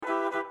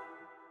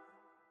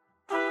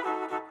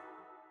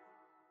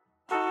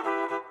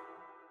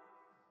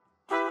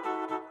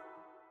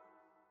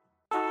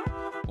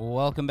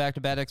Welcome back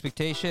to Bad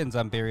Expectations.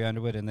 I'm Barry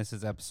Underwood, and this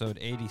is episode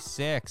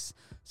 86.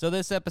 So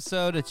this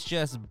episode, it's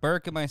just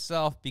Burke and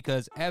myself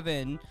because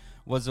Evan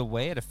was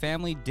away at a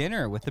family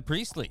dinner with the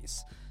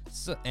Priestleys.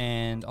 So,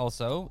 and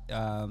also,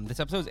 this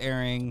episode is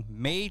airing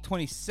May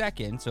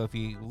 22nd, so if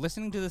you're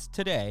listening to this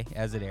today,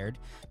 as it aired,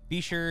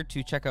 be sure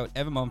to check out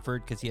Evan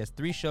Mumford because he has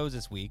 3 shows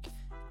this week.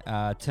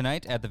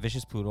 Tonight at the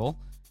Vicious Poodle,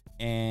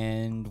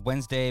 and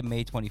Wednesday,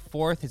 May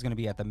 24th, he's going to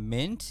be at the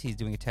Mint. He's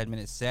doing a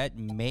 10-minute set.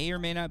 May or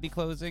may not be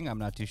closing. I'm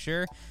not too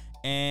sure.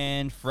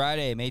 And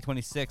Friday, May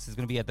 26th, is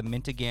going to be at the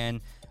Mint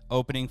again,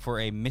 opening for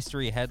a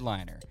mystery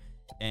headliner.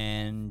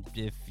 And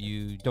if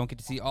you don't get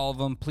to see all of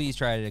them, please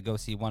try to go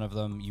see one of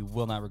them. You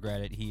will not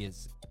regret it. He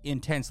is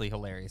intensely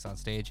hilarious on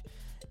stage.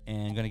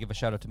 And I'm going to give a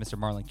shout out to Mr.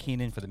 Marlon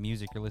Keenan for the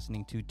music you're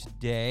listening to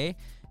today.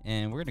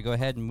 And we're going to go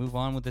ahead and move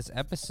on with this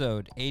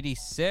episode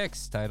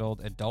 86,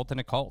 titled Adult and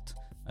Occult.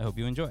 I hope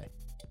you enjoy.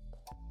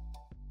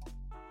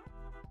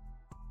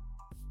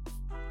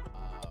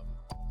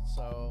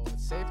 So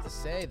it's safe to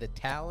say the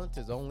talent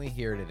is only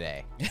here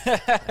today.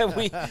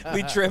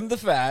 we trimmed the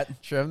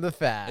fat. Trim the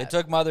fat. It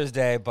took Mother's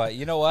Day, but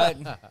you know what?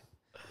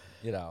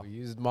 We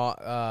used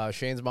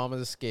Shane's mom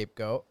as a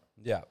scapegoat.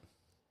 Yeah.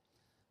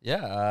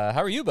 Yeah.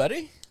 How are you,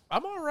 buddy?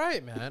 I'm all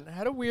right, man.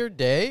 Had a weird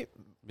day.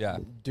 Yeah.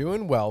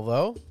 Doing well,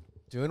 though.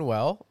 Doing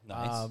well.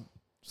 Nice.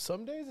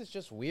 Some days it's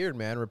just weird,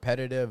 man.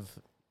 Repetitive.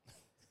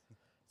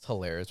 It's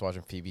hilarious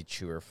watching Phoebe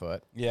chew her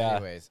foot. Yeah.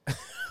 Anyways.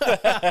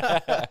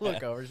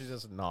 Look over. She's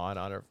just gnawing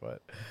on her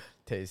foot.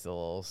 Taste a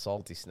little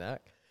salty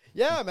snack.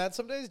 Yeah, man.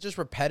 Some days just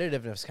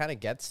repetitiveness kind of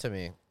gets to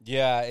me.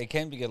 Yeah, it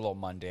can get a little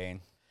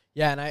mundane.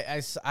 Yeah, and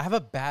I have a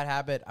bad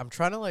habit. I'm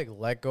trying to,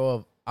 let go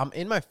of... I'm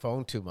in my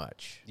phone too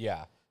much.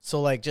 Yeah.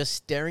 So, just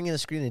staring at the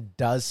screen, it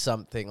does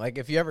something. Like,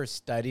 if you ever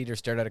studied or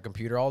stared at a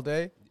computer all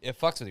day... It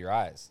fucks with your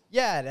eyes.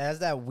 Yeah, it has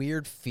that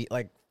weird...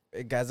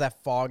 it has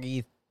that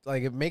foggy...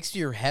 it makes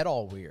your head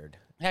all weird.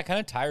 Yeah, it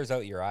kind of tires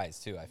out your eyes,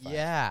 too, I find.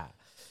 Yeah.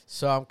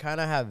 So, I'm kind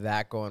of have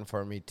that going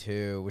for me,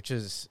 too, which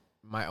is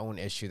my own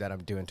issue that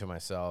I'm doing to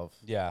myself.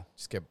 Yeah.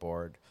 Just get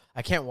bored.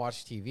 I can't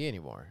watch TV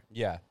anymore.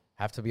 Yeah.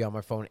 Have to be on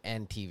my phone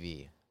and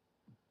TV.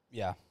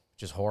 Yeah.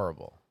 Which is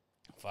horrible.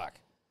 Fuck.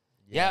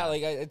 Yeah,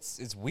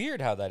 it's weird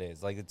how that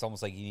is. It's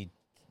almost like you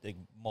need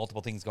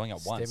multiple things going at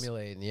once.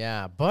 Stimulating,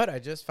 yeah. But I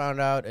just found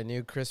out a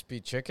new crispy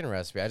chicken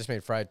recipe. I just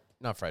made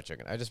not fried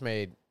chicken. I just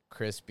made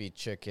crispy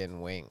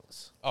chicken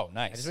wings. Oh,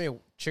 nice. I just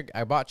made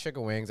I bought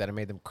chicken wings and I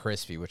made them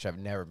crispy, which I've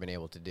never been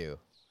able to do.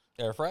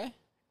 Air fry?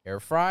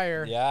 Air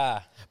fryer.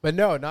 Yeah. But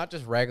no, not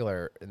just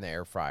regular in the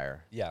air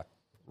fryer. Yeah.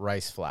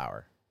 Rice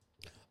flour.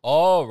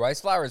 Oh,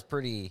 rice flour is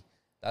pretty...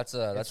 That's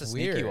a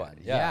sneaky weird one.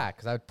 Yeah,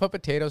 because I put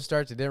potato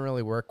starch. It didn't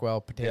really work well.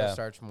 Potato Yeah.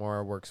 starch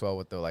more works well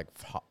with the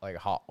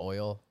hot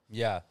oil.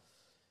 Yeah.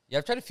 Yeah,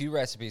 I've tried a few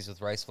recipes with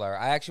rice flour.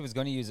 I actually was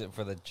going to use it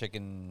for the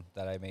chicken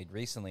that I made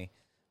recently,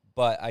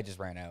 but I just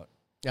ran out.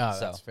 Oh, so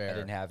that's fair. I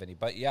didn't have any.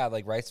 But yeah,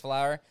 rice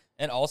flour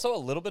and also a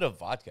little bit of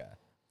vodka.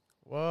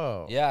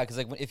 Whoa. Yeah, because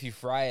if you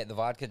fry it, the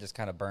vodka just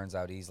kind of burns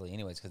out easily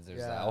anyways because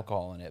there's the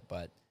alcohol in it.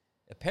 But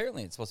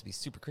apparently it's supposed to be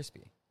super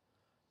crispy.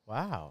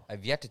 Wow.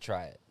 I've yet to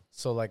try it.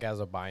 So as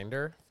a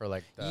binder for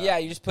the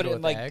you just put it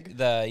in egg?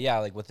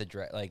 with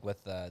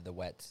the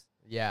wet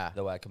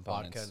the wet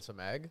components. vodka and some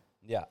egg.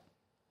 Yeah.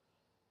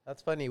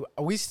 That's funny.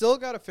 We still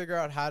got to figure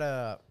out how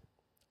to.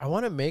 I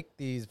want to make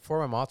these before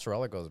my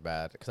mozzarella goes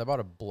bad because I bought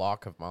a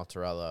block of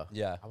mozzarella.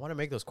 Yeah. I want to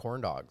make those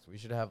corn dogs. We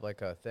should have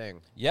a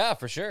thing. Yeah,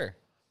 for sure.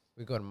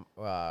 We could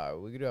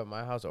do it at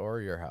my house or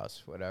your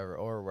house, whatever,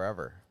 or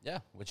wherever. Yeah,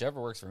 whichever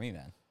works for me,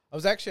 man. I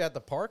was actually at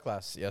the park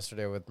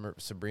yesterday with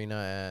Sabrina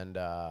and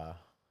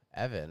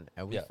Evan,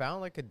 and we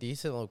found a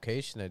decent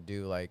location to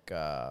do like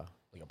a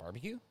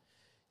barbecue.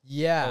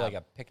 Yeah, or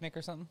a picnic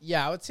or something.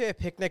 Yeah, I would say a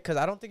picnic because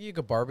I don't think you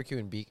could barbecue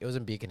in It was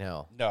in Beacon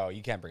Hill. No,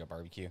 you can't bring a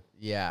barbecue.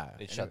 Yeah,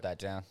 they shut that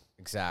down.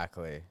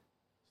 Exactly.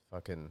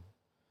 Fucking.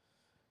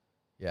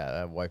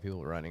 Yeah, white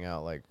people running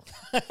out like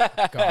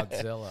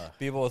Godzilla.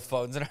 People with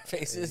phones in our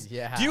faces.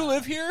 Yeah. Do you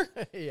live here?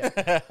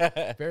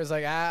 Yeah. Bear's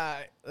like,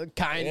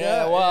 kind of.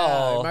 Yeah,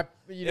 well,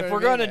 if we're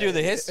going to do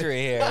the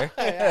history here.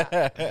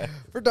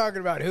 We're talking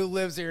about who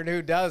lives here and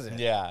who doesn't.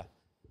 Yeah.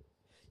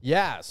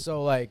 Yeah,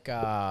 so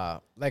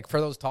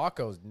for those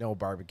tacos, no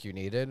barbecue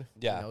needed.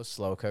 Yeah. No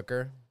slow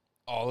cooker.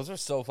 Oh, those are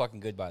so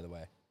fucking good, by the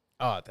way.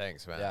 Oh,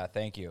 thanks, man. Yeah,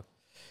 thank you.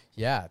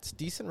 Yeah, it's a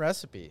decent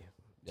recipe.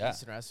 Yeah.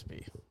 Decent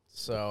recipe.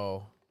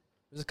 So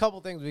there's a couple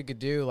things we could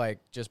do,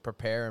 just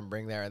prepare and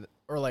bring there,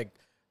 or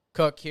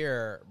cook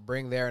here,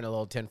 bring there in a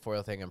little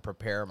tinfoil thing and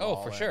prepare them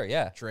all. Oh, for sure,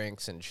 yeah.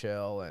 Drinks and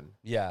chill and...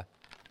 Yeah.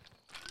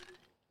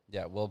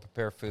 Yeah, we'll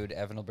prepare food.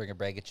 Evan will bring a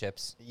bag of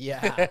chips.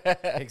 Yeah,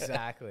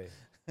 exactly.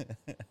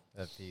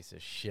 That piece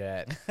of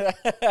shit. We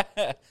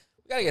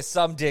gotta get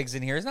some digs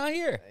in here. It's not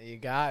here. You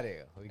got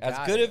to.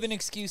 As good of an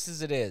excuse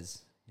as it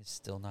is, it's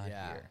still not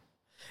here.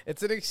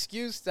 It's an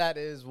excuse that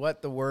is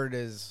what the word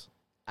is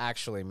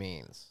actually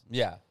means.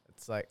 Yeah.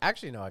 It's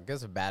actually, no, I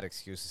guess a bad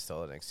excuse is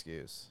still an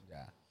excuse.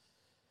 Yeah.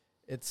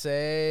 It's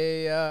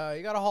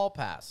you got a hall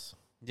pass.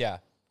 Yeah.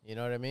 You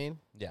know what I mean?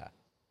 Yeah.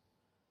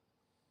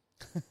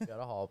 You got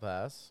a hall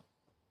pass.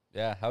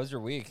 Yeah, how was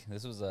your week?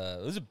 This was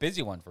a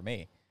busy one for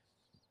me.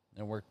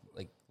 And we're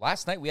like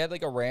last night we had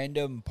like a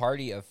random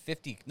party of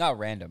 50. Not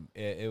random.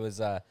 It was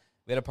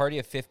we had a party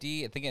of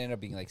 50. I think it ended up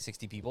being like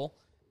 60 people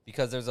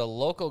because there's a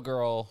local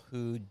girl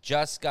who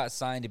just got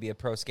signed to be a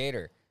pro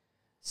skater.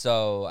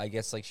 So I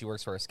guess like she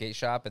works for a skate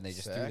shop and they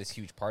just threw this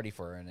huge party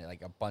for her and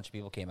like a bunch of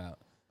people came out,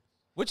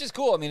 which is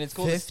cool. I mean, it's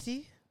cool.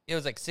 50? It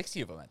was like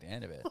 60 of them at the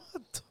end of it.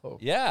 What the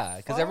Yeah,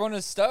 because everyone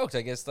was stoked.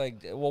 I guess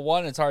like, well,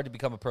 one, it's hard to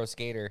become a pro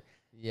skater.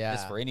 Yeah.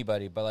 Just for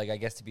anybody, but like I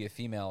guess to be a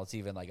female, it's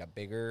even like a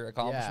bigger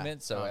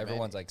accomplishment. So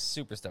everyone's like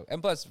super stoked,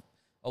 and plus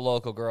a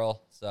local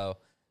girl. So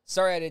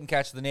sorry I didn't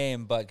catch the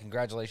name, but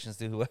congratulations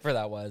to whoever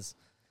that was.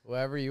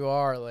 Whoever you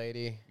are,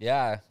 lady.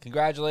 Yeah,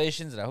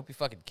 congratulations, and I hope you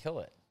fucking kill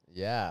it.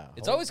 Yeah,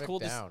 it's always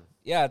cool.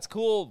 Yeah, it's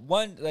cool.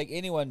 One like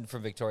anyone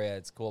from Victoria,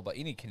 it's cool, but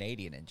any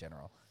Canadian in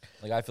general,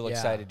 like I feel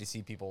excited to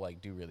see people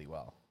like do really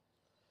well.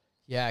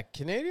 Yeah,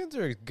 Canadians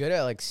are good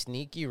at like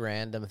sneaky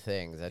random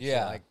things. That's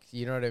like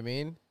you know what I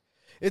mean.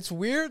 It's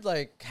weird,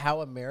 like, how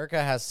America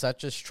has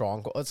such a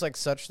strong... It's, like,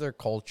 such their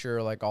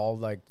culture, like, all,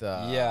 like,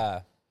 the...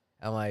 Yeah.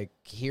 And, like,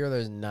 here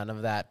there's none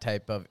of that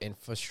type of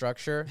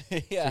infrastructure.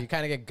 Yeah. So you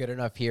kind of get good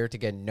enough here to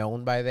get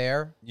known by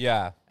there.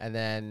 Yeah. And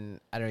then,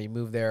 I don't know, you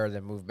move there,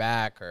 then move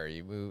back, or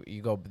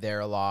you go there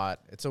a lot.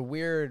 It's a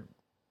weird...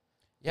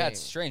 Yeah, it's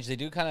strange. They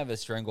do kind of a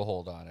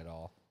stranglehold on it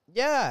all.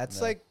 Yeah,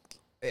 it's like...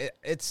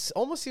 It's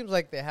almost seems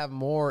like they have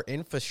more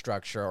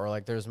infrastructure, or,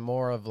 like, there's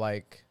more of,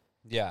 like...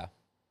 Yeah.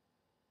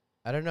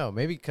 I don't know.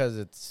 Maybe because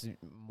it's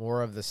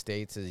more of the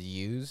states is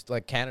used.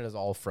 Like Canada's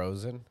all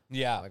frozen.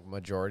 Yeah, like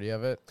majority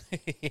of it.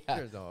 Yeah,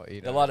 there's no,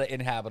 a lot of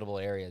inhabitable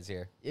areas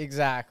here.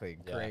 Exactly,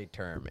 great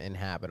term,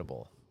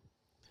 inhabitable.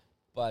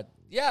 But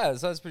yeah,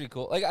 so that's pretty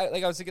cool. Like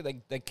I was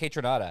thinking, like Kate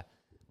Tronada,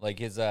 like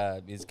his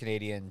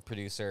Canadian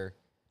producer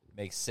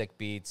makes sick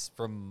beats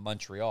from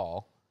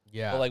Montreal.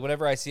 Yeah, but like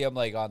whenever I see him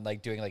like on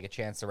like doing like a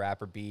Chance the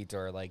Rapper beat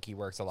or like he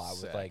works a lot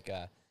with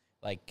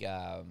like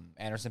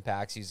Anderson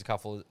 .Paak used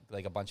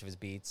a bunch of his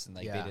beats and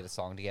like they did a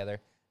song together.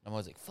 And I'm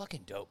always like,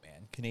 fucking dope,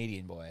 man.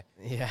 Canadian boy.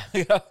 Yeah.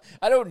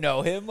 I don't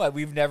know him. Like,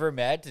 we've never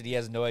met and he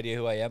has no idea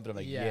who I am, but I'm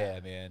like,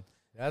 yeah man.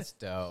 That's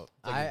dope.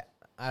 I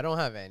don't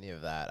have any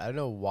of that. I don't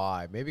know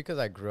why. Maybe because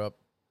I grew up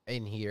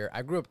in here.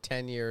 I grew up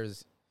 10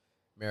 years,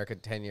 America,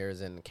 10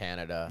 years in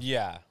Canada.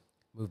 Yeah.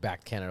 Moved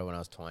back to Canada when I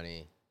was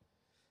 20.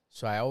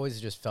 So I always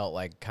just felt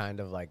like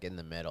kind of like in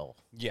the middle.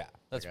 Yeah,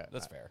 that's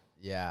fair.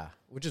 Yeah,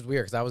 which is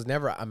weird because I was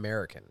never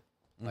American,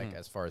 like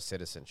as far as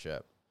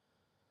citizenship.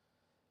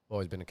 I've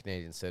always been a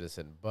Canadian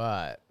citizen,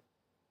 but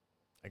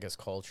I guess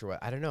culture.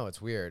 I don't know.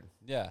 It's weird.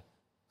 Yeah,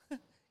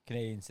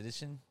 Canadian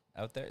citizen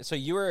out there. So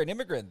you were an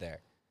immigrant there.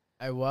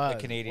 I was a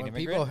Canadian when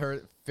immigrant.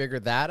 People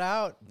figured that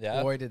out.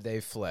 Yeah. Boy, did they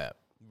flip.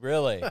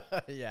 Really?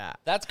 Yeah.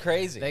 That's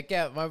crazy.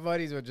 My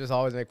buddies would just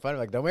always make fun of me.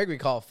 Like, don't make me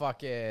call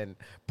fucking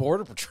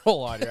Border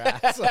Patrol on your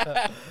ass.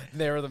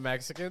 They were the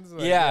Mexicans.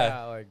 Like,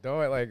 like,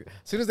 don't, like, as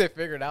soon as they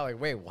figured out,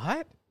 like, wait,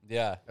 what?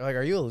 Yeah. They're like,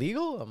 are you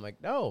illegal? I'm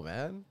like, no,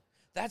 man.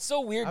 That's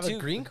so weird, I have a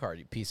green card,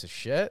 you piece of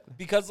shit.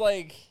 Because,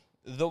 like,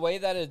 the way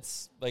that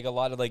it's, like, a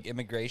lot of, like,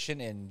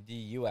 immigration in the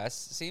U.S.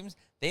 seems,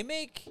 they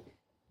make,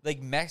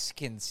 like,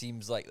 Mexicans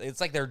seems like,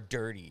 it's like they're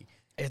dirty.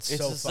 It's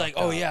so just like,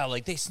 oh, yeah,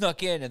 like, they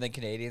snuck in, and then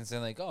Canadians,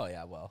 and like, oh,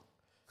 yeah, well.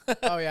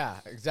 Oh, yeah,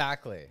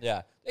 exactly.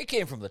 Yeah, they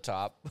came from the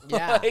top.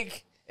 Yeah.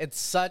 Like, it's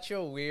such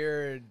a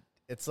weird,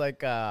 it's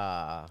like,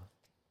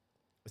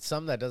 it's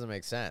something that doesn't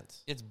make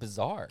sense. It's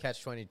bizarre.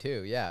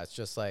 Catch-22, yeah, it's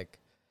just like,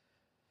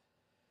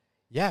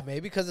 yeah,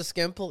 maybe because of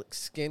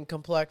skin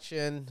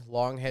complexion,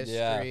 long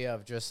history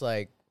of just,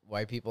 like,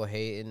 white people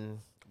hating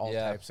all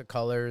types of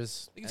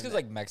colors. I think it's because,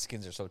 like,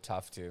 Mexicans are so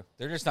tough, too.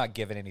 They're just not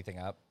giving anything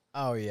up.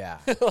 Oh, yeah.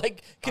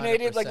 Like,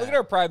 Canadian, 100%. like, look at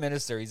our prime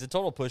minister. He's a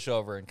total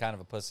pushover and kind of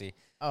a pussy.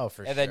 Oh,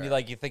 for sure. And then,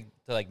 you think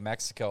to, like,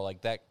 Mexico,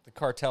 like, that the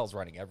cartel's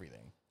running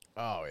everything.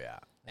 Oh, yeah.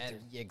 And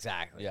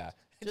exactly. Yeah.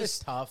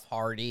 Just tough,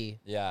 hardy.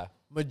 Yeah.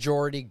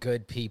 Majority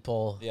good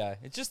people. Yeah.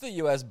 It's just the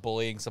U.S.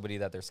 bullying somebody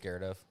that they're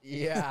scared of.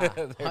 Yeah,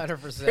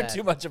 100%. They're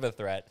too much of a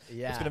threat.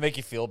 Yeah. It's going to make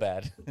you feel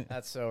bad.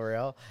 That's so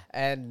real.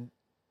 And,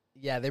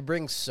 yeah, they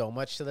bring so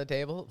much to the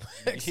table.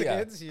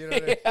 Mexicans, you know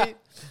what I mean?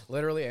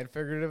 Literally and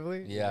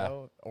figuratively. Yeah. You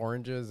know,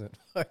 oranges and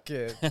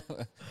fucking.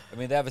 I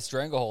mean, they have a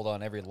stranglehold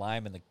on every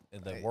lime in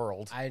the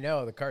world. I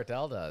know. The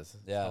cartel does.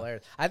 It's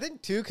hilarious. I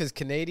think, too, because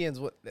Canadians,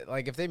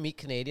 like, if they meet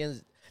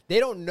Canadians, they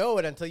don't know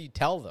it until you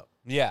tell them.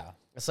 Yeah.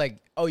 It's like,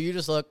 oh, you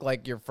just look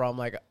like you're from,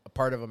 like, a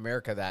part of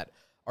America that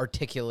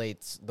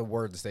articulates the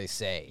words they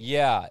say.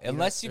 Yeah,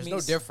 unless there's meet no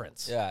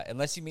difference. Yeah,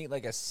 unless you meet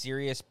like a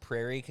serious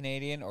prairie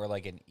Canadian or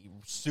like a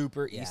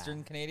super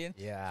Eastern Canadian.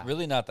 Yeah, it's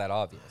really not that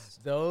obvious.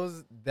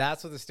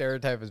 That's what the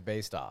stereotype is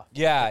based off.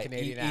 Yeah,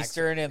 Canadian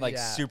Eastern and like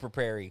super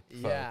prairie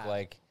folk. Yeah.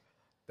 Like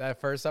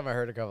that first time I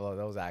heard a couple of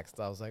those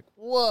accents, I was like,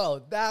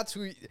 whoa, that's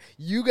who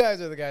you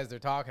guys are. The guys they're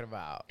talking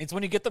about. It's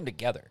when you get them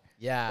together.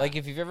 Yeah, like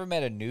if you've ever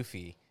met a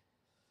Newfie.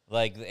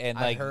 Like and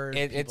like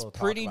it's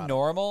pretty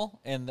normal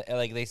and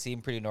like they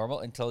seem pretty normal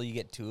until you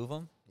get two of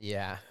them.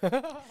 Yeah,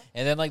 and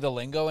then like the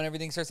lingo and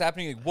everything starts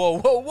happening. Like, whoa,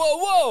 whoa, whoa,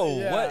 whoa!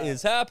 Yeah. What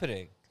is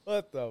happening?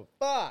 What the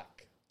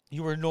fuck?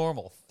 You were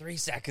normal 3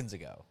 seconds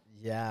ago.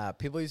 Yeah,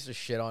 people used to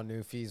shit on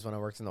Newfies when I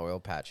worked in the oil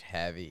patch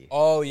heavy.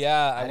 Oh,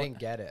 yeah. I didn't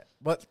get it.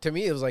 But to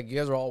me, it was like, you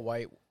guys are all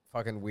white,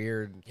 fucking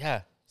weird,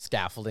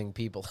 scaffolding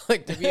people.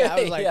 Like, to me,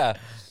 I was like,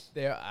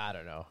 I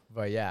don't know.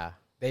 But yeah,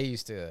 they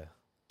used to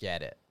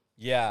get it.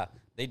 Yeah,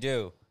 they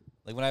do.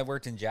 Like, when I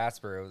worked in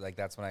Jasper, it was like,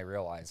 that's when I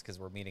realized, because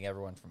we're meeting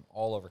everyone from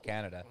all over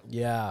Canada.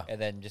 Yeah. And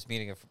then just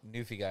meeting a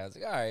Newfie guy, I was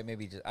like, all right,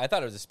 maybe just, I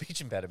thought it was a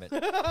speech impediment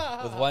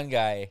with one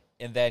guy.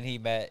 And then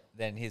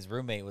then his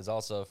roommate was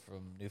also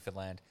from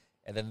Newfoundland.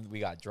 And then we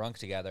got drunk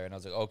together, and I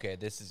was like, okay,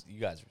 you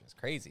guys are just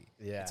crazy.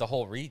 Yeah. It's a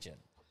whole region.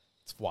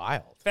 It's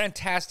wild.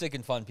 Fantastic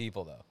and fun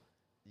people, though.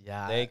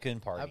 Yeah. They can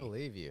party. I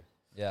believe you.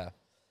 Yeah.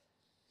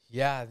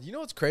 Yeah. You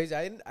know what's crazy?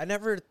 I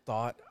never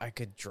thought I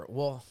could drink.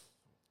 Well,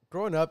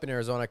 growing up in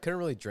Arizona, I couldn't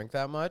really drink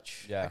that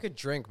much. Yeah. I could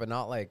drink, but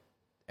not like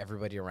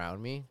everybody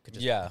around me could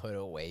just put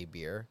away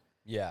beer.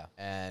 Yeah.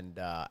 And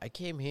I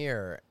came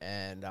here,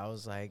 and I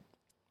was like,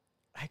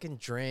 I can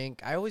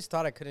drink. I always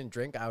thought I couldn't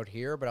drink out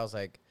here, but I was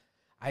like,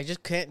 I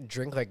just can't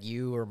drink like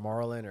you or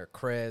Marlon or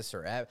Chris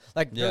or Ev.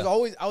 Like I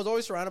was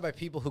always surrounded by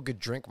people who could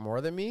drink more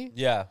than me.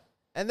 Yeah.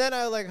 And then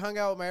I like hung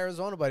out with my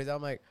Arizona buddies.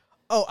 I'm like,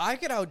 oh, I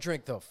could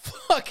outdrink the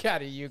fuck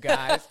out of you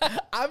guys.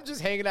 I'm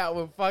just hanging out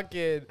with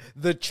fucking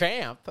the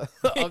champ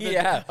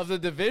of the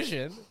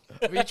division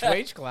of each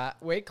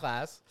weight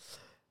class.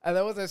 And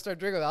then once I start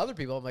drinking with other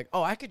people, I'm like,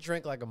 oh, I could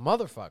drink like a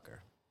motherfucker.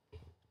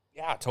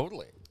 Yeah,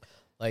 totally.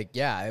 Like,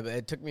 yeah,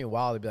 it took me a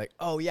while to be like,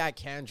 oh yeah, I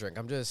can drink.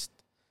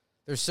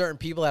 There's certain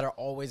people that are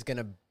always going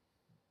to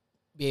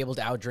be able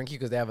to outdrink you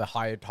because they have a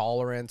higher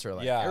tolerance or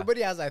like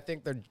everybody has, I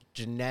think, their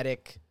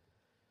genetic,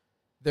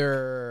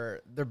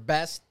 their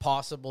best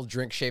possible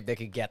drink shape they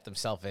could get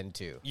themselves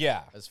into.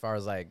 Yeah. As far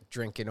as like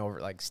drinking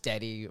over like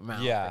steady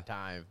amount of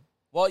time.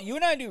 Well, you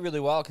and I do really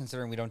well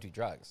considering we don't do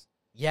drugs.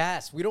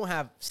 Yes, we don't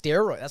have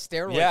steroids. That's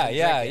steroids.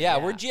 Yeah.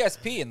 We're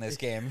GSP in this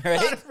game, right?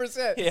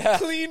 100%. Yeah.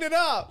 Clean it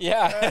up.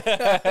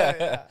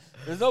 Yeah.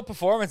 There's no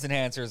performance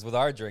enhancers with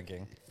our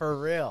drinking.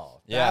 For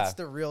real. Yeah. That's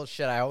the real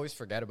shit. I always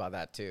forget about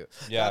that, too.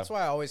 Yeah. That's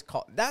why I always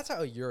that's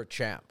how you're a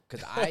champ,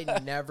 because I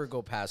never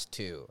go past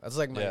 2. That's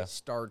like my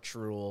starch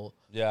rule.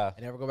 Yeah.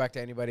 I never go back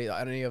to any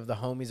of the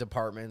homies'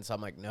 apartments.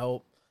 I'm like,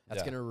 nope,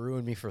 that's going to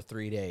ruin me for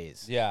 3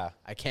 days. Yeah.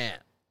 I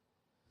can't.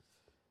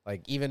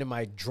 Like, even in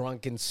my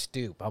drunken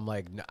stoop, I'm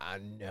like,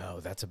 no,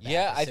 that's a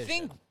bad decision. I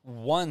think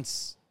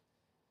once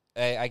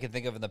I can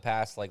think of in the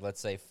past, like, let's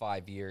say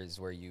 5 years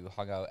where you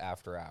hung out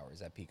after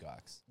hours at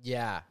Peacock's.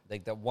 Yeah.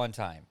 Like, that one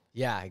time.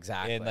 Yeah,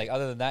 exactly. And, like,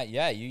 other than that,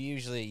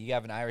 you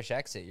have an Irish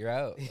exit. You're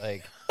out.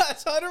 Like,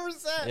 that's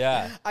 100%.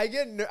 Yeah. I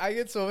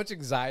get so much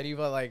anxiety,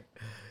 but, like,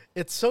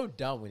 it's so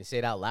dumb when you say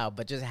it out loud,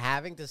 but just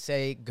having to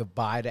say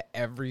goodbye to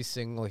every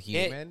single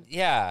human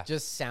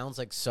just sounds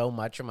like so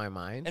much in my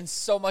mind. And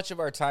so much of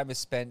our time is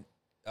spent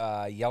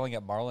yelling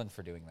at Marlon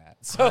for doing that.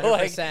 So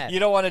 100%. Like, you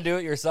don't want to do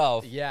it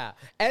yourself. Yeah.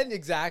 And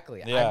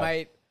exactly.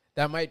 Yeah.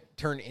 That might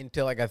turn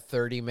into like a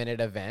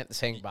 30-minute event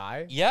saying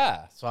bye.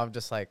 Yeah. So I'm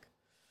just like,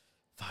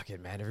 fuck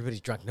it, man.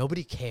 Everybody's drunk.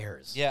 Nobody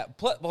cares. Yeah.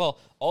 Well,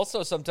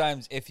 also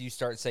sometimes if you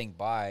start saying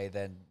bye,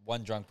 then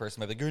one drunk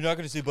person might be like, you're not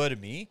going to say bye to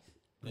me?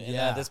 And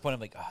at this point, I'm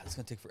like, this is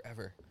going to take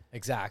forever.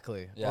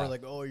 Exactly. Yeah. Or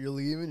like, oh, you're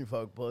leaving, you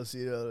fuck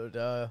pussy.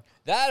 That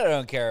I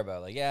don't care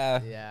about. Like,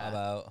 I'm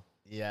out.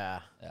 Yeah.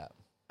 Yeah.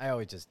 I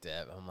always just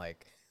dip. I'm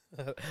like,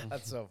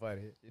 that's so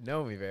funny. You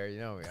know me, Barry. You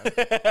know me.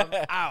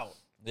 I'm out.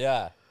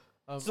 Yeah.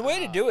 It's the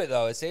way to do it,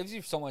 though. It saves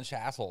you so much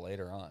hassle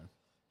later on.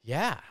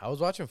 Yeah. I was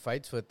watching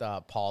fights with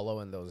Paulo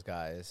and those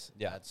guys.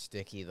 Yeah. At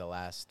Sticky, the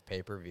last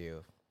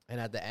pay-per-view. And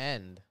at the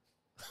end,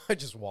 I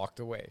just walked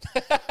away.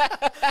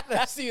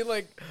 I see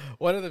like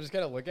one of them just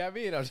kind of look at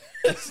me, and I was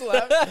just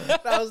left.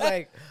 I was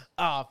like,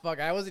 "Oh fuck!"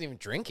 I wasn't even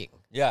drinking.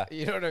 Yeah,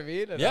 you know what I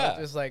mean? And I was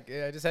just like,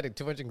 I just had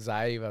too much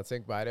anxiety about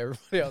saying bye to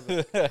everybody. I was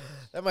like,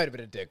 that might have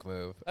been a dick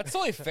move. That's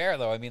totally fair,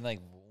 though. I mean,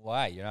 like,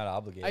 why? You're not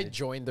obligated. I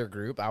joined their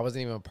group. I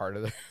wasn't even a part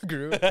of their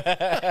group.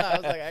 I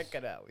was like, I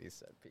could at least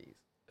said peace.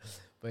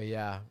 But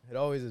yeah, it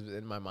always is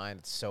in my mind.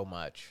 It's so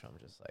much. I'm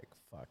just like,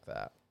 fuck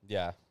that.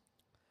 Yeah.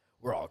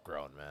 We're all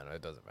grown, man.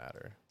 It doesn't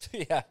matter.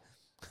 Yeah.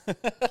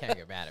 Can't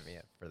get mad at me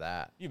for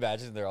that. You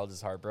imagine they're all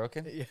just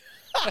heartbroken? Yeah.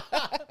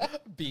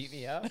 Beat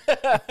me up.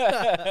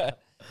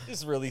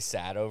 Just really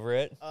sad over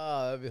it.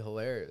 Oh, that'd be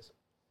hilarious.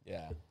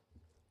 Yeah.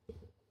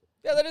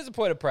 Yeah, that is a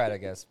point of pride, I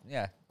guess.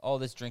 Yeah. All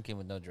this drinking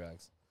with no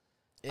drugs.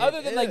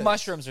 Other than like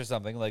mushrooms or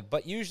something.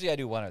 But usually I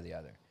do one or the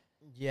other.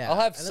 Yeah. I'll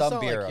have some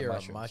beer like on you're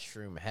mushrooms. A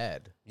mushroom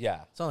head.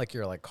 Yeah. It's not like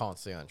you're like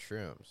constantly on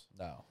shrooms.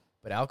 No.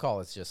 But alcohol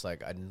is just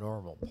like a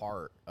normal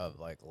part of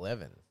like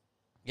living.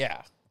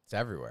 Yeah. It's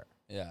everywhere.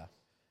 Yeah.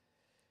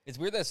 It's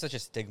weird there's such a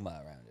stigma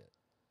around it.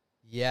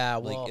 Yeah,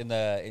 well,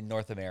 like in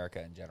North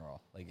America in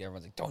general. Like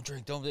everyone's like, don't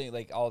drink.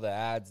 Like all the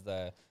ads,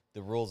 the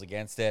rules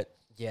against it.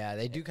 Yeah,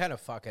 they do kind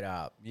of fuck it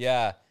up.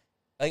 Yeah.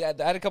 Like I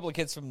had a couple of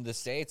kids from the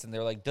States and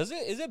they're like, is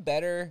it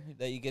better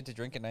that you get to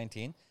drink at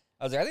 19?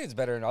 I was like, I think it's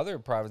better in other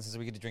provinces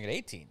we get to drink at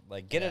 18.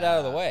 Like get it out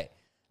of the way.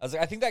 I was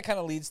like, I think that kind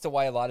of leads to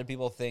why a lot of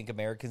people think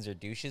Americans are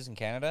douches in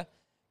Canada,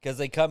 because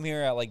they come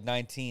here at like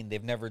 19.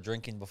 They've never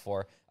drinking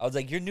before. I was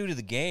like, you're new to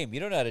the game. You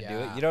don't know how to do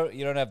it.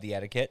 You don't have the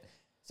etiquette.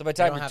 So by the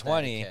time you're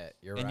 20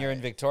 and you're in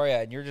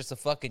Victoria and you're just a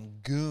fucking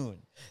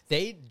goon.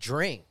 They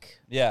drink.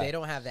 Yeah. They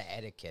don't have the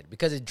etiquette.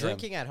 Because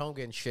drinking at home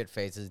getting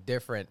shit-faced is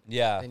different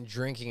than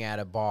drinking at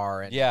a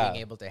bar and being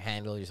able to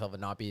handle yourself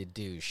and not be a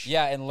douche.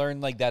 Yeah, and learn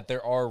like that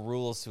there are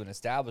rules to an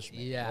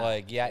establishment. Yeah.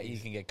 Like, you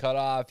can get cut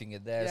off, you can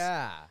get this.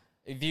 Yeah.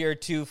 If you're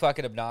too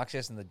fucking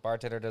obnoxious and the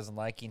bartender doesn't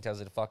like you and tells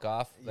you to fuck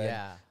off, then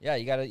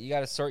you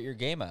gotta sort your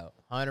game out.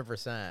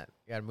 100%.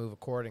 You gotta move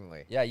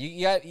accordingly. Yeah,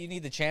 you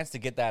need the chance to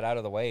get that out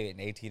of the way in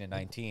 18 and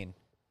 19.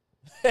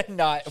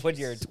 Not when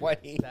you're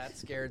 20. That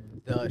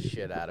scared the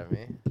shit out of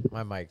me.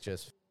 My mic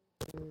just...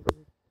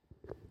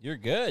 You're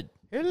good.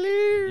 Hello.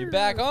 You're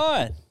back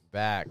on.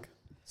 Back.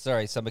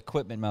 Sorry, some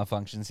equipment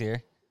malfunctions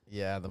here.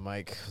 Yeah, the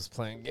mic was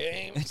playing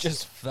games. It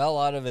just fell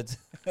out of its...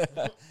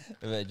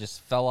 it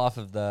just fell off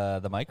of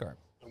the mic arm.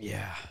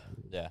 Yeah.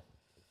 Yeah.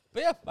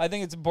 But yeah, I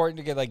think it's important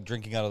to get like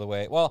drinking out of the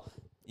way. Well,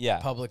 yeah.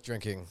 Public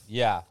drinking.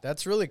 Yeah.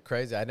 That's really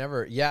crazy. It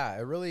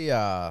really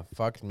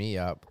fucked me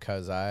up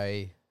because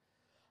I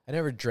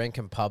never drank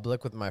in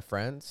public with my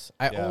friends.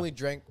 I only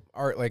drank,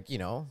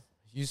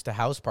 used to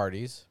house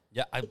parties.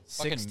 Yeah, I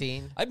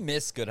 16. I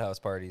miss good house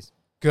parties.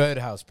 Good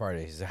house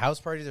parties. The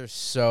house parties are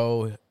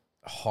so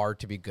hard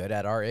to be good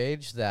at our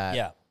age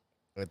that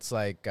it's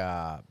like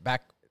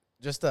back.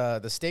 Just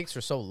the stakes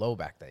were so low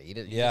back then. You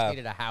just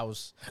needed a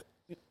house,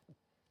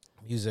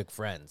 music,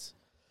 friends.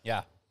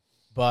 Yeah,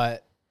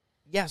 but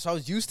so I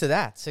was used to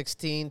that.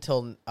 16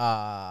 till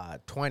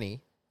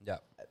 20. Yeah,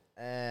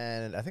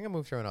 and I think I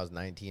moved here when I was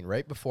 19.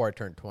 Right before I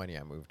turned 20,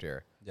 I moved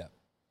here. Yeah,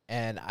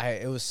 and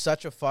it was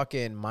such a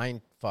fucking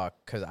mind fuck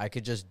because I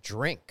could just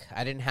drink.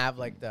 I didn't have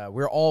like we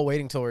were all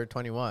waiting till we were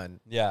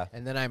 21. Yeah,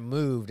 and then I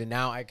moved, and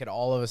now I could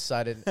all of a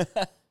sudden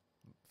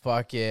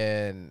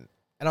fucking.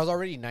 And I was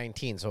already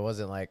 19, so it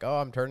wasn't like, oh,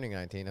 I'm turning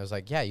 19. I was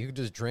like, yeah, you can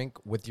just drink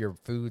with your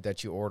food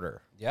that you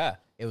order. Yeah.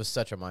 It was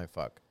such a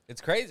mindfuck. It's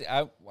crazy.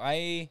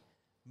 I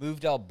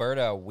moved to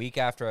Alberta a week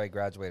after I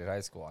graduated high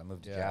school. I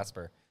moved to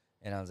Jasper.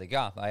 And I was like,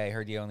 I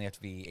heard you only have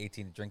to be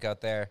 18 to drink out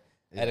there.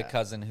 I had a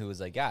cousin who was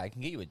like, I can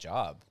get you a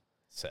job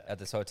at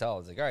this hotel. I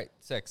was like, all right,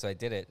 sick. So I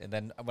did it. And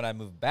then when I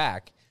moved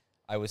back,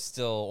 I was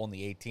still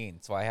only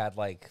 18. So I had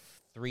like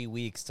 3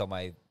 weeks till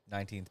my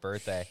 19th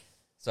birthday.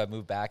 So I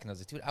moved back and I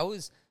was like, dude, I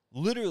was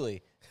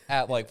literally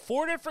at like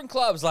 4 different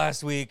clubs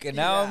last week, and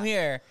now I'm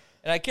here,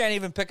 and I can't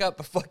even pick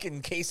up a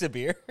fucking case of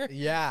beer.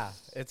 Yeah,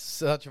 it's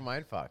such a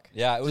mindfuck.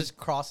 Yeah, it was just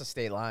cross a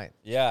state line.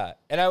 Yeah,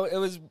 and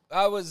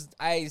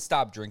I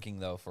stopped drinking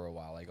though for a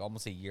while, like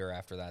almost a year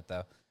after that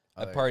though.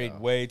 I partied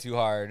way too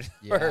hard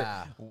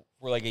for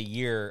like a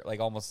year,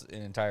 like almost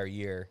an entire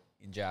year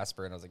in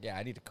Jasper, and I was like,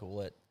 I need to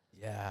cool it.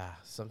 Yeah,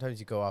 sometimes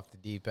you go off the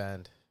deep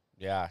end.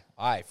 Yeah,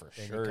 I for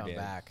then sure you come did.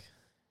 back.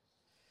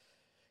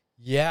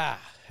 Yeah,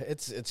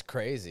 it's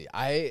crazy.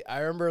 I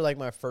remember like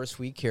my first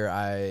week here,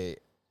 I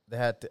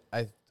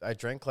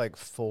drank like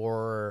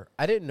 4.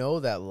 I didn't know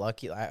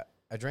that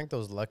I drank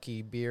those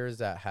Lucky beers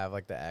that have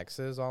like the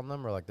X's on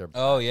them or like they're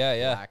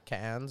black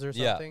cans or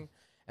something.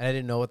 And I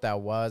didn't know what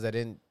that was. I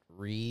didn't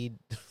read.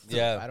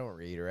 I don't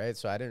read, right?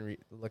 So I didn't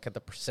look at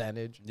the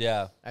percentage.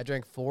 Yeah. I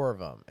drank 4 of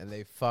them and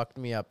they fucked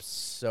me up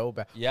so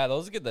bad. Yeah,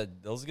 those get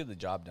the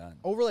job done.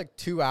 Over like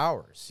 2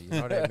 hours, you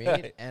know what I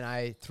mean? And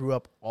I threw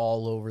up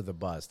all over the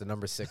bus, the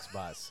number 6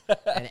 bus.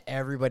 And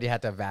everybody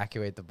had to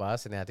evacuate the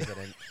bus and they had to get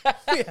in.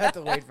 We had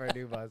to wait for a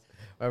new bus.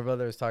 My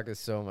brother was talking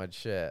so much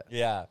shit.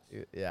 Yeah.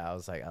 Yeah, I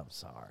was like, I'm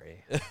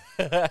sorry.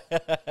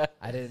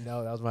 I didn't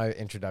know. That was my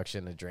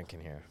introduction to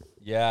drinking here.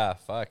 Yeah,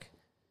 fuck.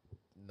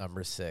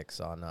 Number 6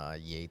 on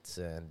Yates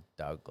and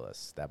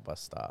Douglas, that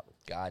bus stop.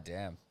 God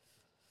damn.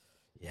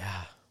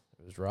 Yeah,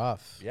 it was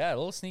rough. Yeah, a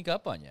little sneak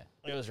up on you.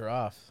 It was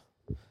rough.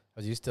 I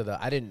was used to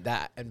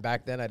and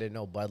back then I didn't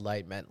know Bud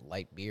Light meant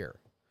light beer.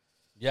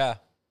 Yeah.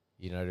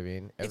 You know what I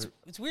mean?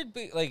 It's weird,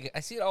 like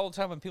I see it all the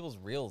time on people's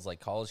reels, like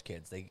college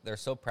kids. They're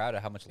so proud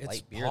of how much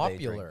light beer they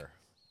drink.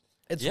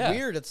 It's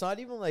weird. It's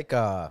not even like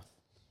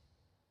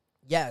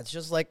it's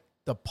just like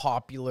the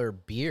popular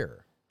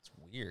beer. It's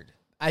weird.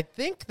 I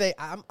think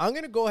I'm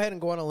gonna go ahead and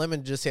go on a limb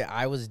and just say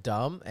I was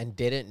dumb and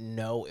didn't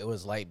know it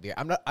was light beer.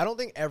 I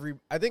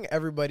think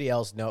everybody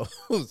else knows.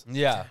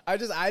 Yeah. I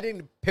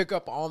didn't pick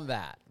up on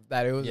that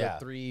it was a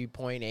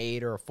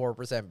 3.8 or a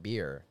 4%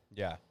 beer.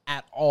 Yeah.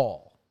 At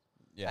all.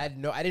 Yeah. I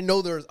didn't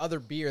know there was other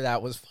beer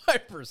that was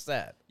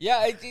 5%.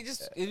 Yeah, it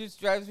just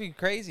drives me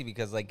crazy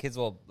because like kids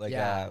will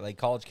like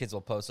college kids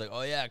will post like,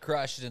 oh yeah,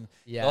 crushed, and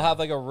they'll have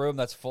like a room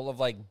that's full of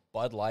like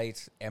Bud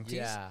Light empties.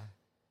 Yeah.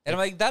 And I'm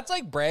like, that's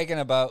like bragging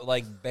about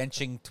like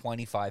benching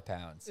 25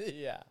 pounds.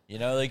 Yeah. You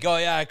know, like, oh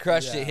yeah, I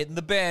crushed it, hitting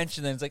the bench,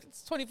 and then it's like,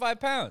 it's 25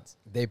 pounds.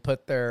 They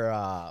put their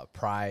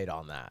pride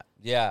on that.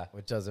 Yeah.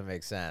 Which doesn't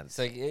make sense.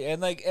 It's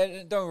like,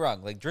 and don't get me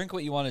wrong, like drink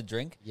what you want to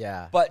drink.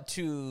 Yeah. But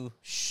to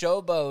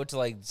showboat, to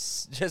like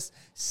just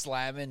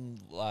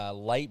slamming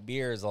light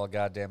beers all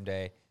goddamn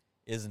day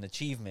is an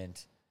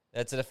achievement.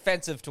 That's an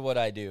offensive to what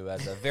I do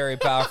as a very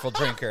powerful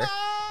drinker.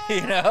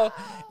 You know,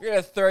 you're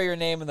gonna throw your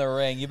name in the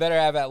ring. You better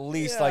have at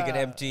least like an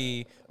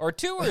empty or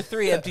 2 or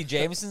 3 empty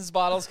Jameson's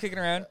bottles kicking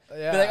around.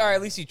 Yeah. Be like, all right,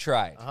 at least you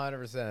tried.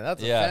 100%.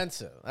 That's Yeah.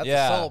 offensive. That's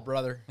Yeah. assault,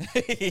 brother.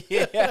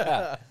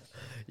 Yeah.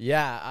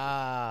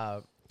 Yeah.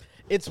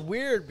 It's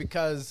weird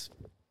because,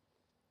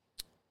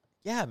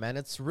 yeah, man,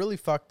 it's really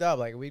fucked up.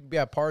 Like, we'd be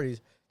at parties,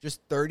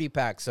 just 30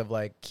 packs of,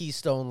 like,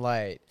 Keystone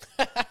Light,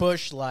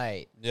 Bush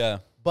Light, Yeah.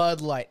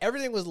 Bud Light.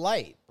 Everything was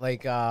light.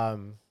 Like,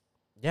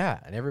 yeah,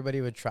 and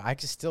everybody would try. I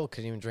just still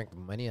couldn't even drink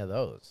many of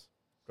those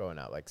growing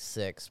up, like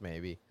 6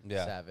 maybe,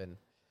 7.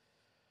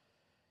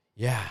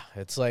 Yeah,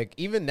 it's like,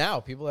 even now,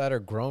 people that are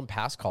grown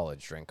past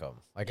college drink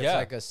them. Like, it's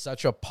like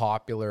such a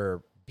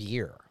popular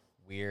beer.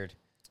 Weird.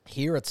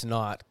 Here, it's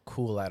not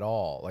cool at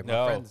all. Like,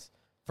 my friends,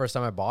 first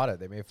time I bought it,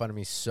 they made fun of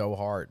me so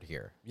hard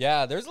here.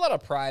 Yeah, there's a lot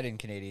of pride in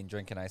Canadian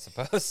drinking, I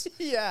suppose.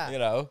 Yeah. You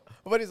know?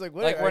 But he's like,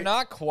 what? Like, we're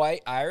not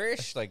quite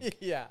Irish, like,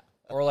 yeah.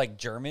 or like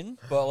German,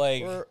 but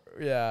like,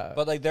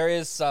 but like there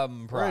is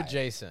some pride. We're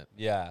adjacent.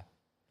 Yeah.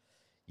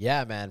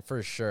 Yeah, man,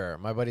 for sure.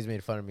 My buddies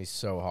made fun of me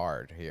so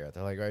hard here.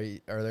 They're like,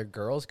 are there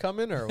girls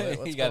coming or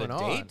what's you got going a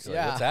on? date?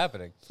 Like, what's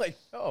happening? Like,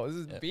 oh, this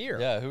is beer.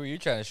 Yeah, who are you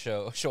trying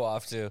to show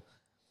off to?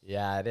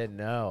 Yeah, I didn't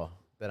know.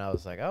 Then I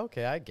was like,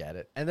 okay, I get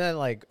it. And then,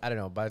 like, I don't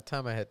know, by the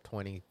time I hit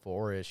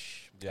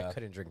 24-ish, I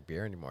couldn't drink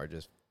beer anymore. It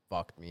just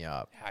fucked me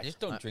up. Yeah, I just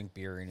don't drink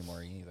beer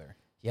anymore either.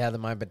 Yeah, then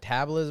my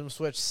metabolism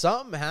switched.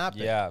 Something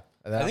happened. Yeah.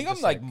 I think I'm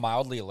just like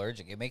mildly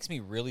allergic. It makes me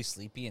really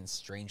sleepy and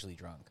strangely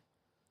drunk.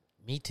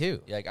 Me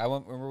too. Yeah, like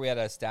remember we had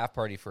a staff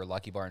party for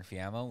Lucky Bar and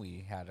Fiamma.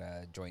 We had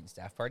a joint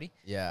staff party.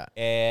 Yeah.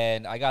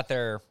 And I got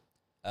there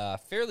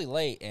fairly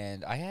late,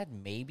 and I had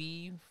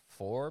maybe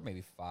 4,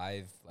 maybe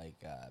 5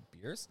 like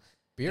beers.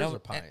 Beers or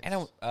pints?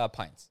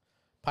 Pints.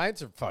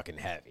 Pints are fucking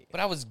heavy. But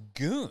I was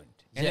gooned.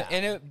 And, Yeah.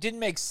 it didn't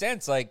make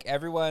sense. Like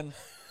everyone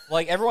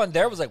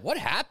there was like, what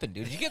happened,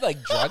 dude? Did you get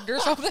like drugged or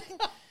something?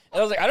 And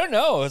I was like, I don't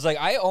know. It was like,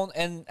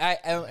 and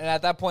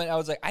at that point I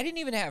was like, I didn't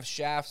even have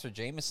Shafts or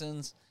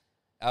Jamesons.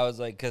 I was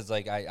like, because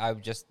like I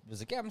just was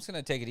like, yeah, I'm just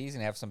gonna take it easy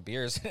and have some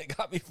beers, and it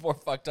got me more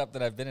fucked up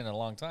than I've been in a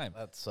long time.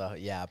 That's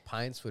yeah,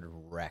 pints would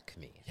wreck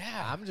me.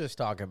 Yeah. I'm just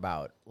talking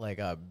about like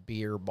a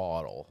beer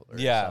bottle or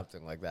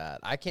something like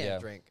that. I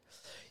can't drink.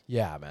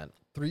 Yeah, man,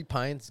 3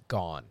 pints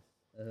gone.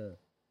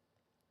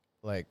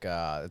 Like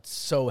it's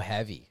so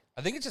heavy.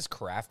 I think it's just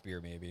craft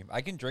beer. Maybe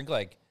I can drink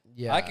like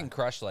I can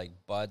crush like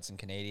Buds and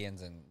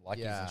Canadians and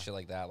Luckies and shit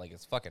like that. Like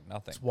it's fucking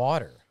nothing. It's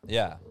water.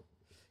 Yeah.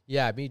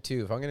 Yeah, me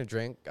too. If I'm gonna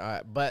drink,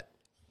 but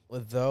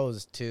with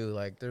those too,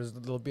 like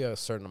there'll be a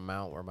certain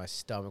amount where my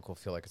stomach will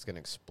feel like it's gonna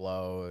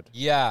explode.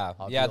 Yeah,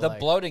 the like,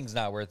 bloating's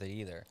not worth it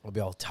either. I'll be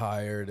all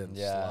tired and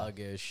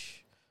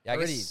sluggish. Yeah, I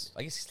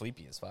get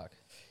sleepy as fuck.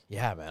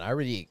 Yeah, man, I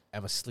already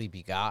am a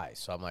sleepy guy,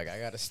 so I'm like, I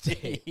gotta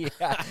stay.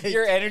 Yeah,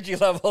 your energy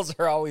levels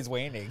are always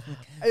waning.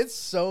 It's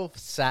so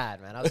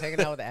sad, man. I was hanging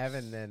out with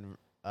Evan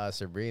and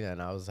Sabrina,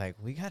 and I was like,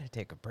 we gotta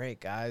take a break,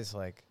 guys.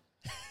 Like,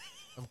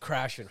 I'm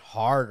crashing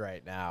hard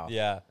right now.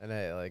 Yeah. And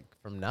I like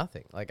from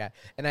nothing. Like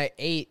I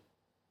ate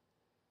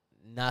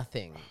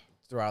nothing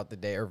throughout the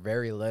day or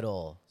very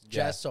little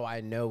just so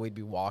I know we'd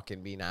be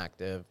walking, being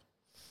active.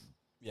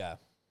 Yeah.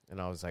 And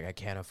I was like, I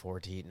can't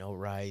afford to eat no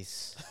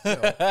rice,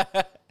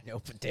 no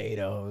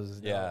potatoes.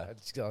 Yeah. No,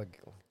 just like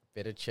a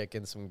bit of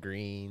chicken, some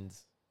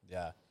greens.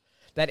 Yeah.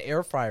 That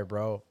air fryer,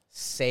 bro,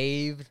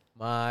 saved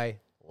my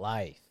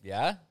life.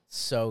 Yeah?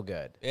 So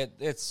good.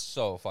 It's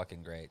so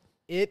fucking great.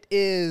 It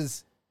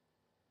is.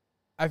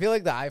 I feel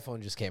like the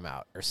iPhone just came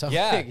out or something.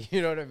 Yeah.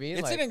 You know what I mean?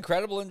 It's like, an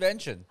incredible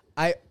invention.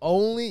 I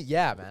only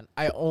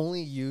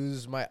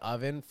use my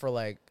oven for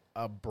like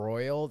a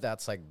broil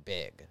that's like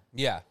big.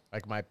 Yeah.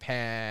 Like my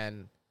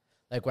pan.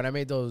 Like when I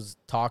made those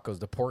tacos,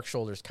 the pork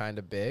shoulder's kind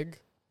of big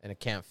and it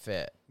can't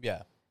fit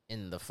Yeah.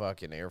 in the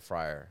fucking air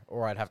fryer.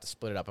 Or I'd have to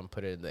split it up and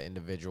put it in the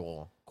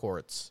individual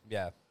quarts.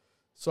 Yeah.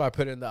 So I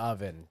put it in the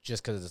oven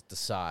just because it's the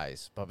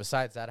size. But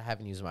besides that, I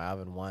haven't used my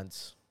oven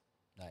once.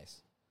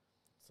 Nice.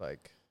 It's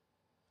like,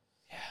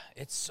 yeah,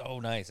 it's so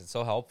nice. It's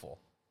so helpful.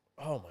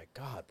 oh my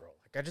God, bro.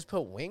 Like I just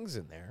put wings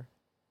in there.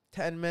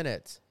 10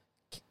 minutes.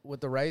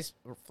 With the rice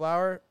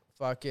flour,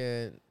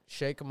 fucking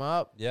shake them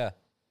up. Yeah.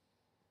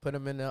 Put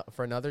them in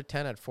for another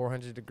 10 at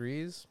 400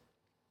 degrees.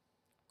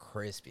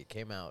 Crispy.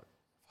 Came out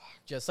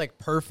just like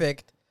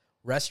perfect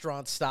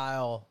restaurant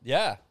style.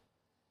 Yeah.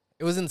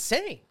 It was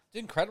insane. It's an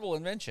incredible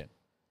invention.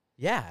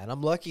 Yeah, and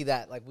I'm lucky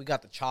that like we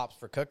got the chops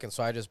for cooking,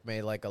 so I just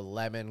made like a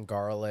lemon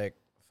garlic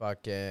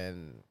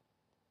fucking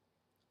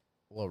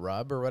little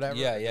rub or whatever.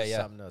 Yeah, Like, yeah, just yeah.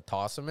 something to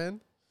toss them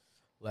in.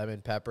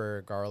 Lemon,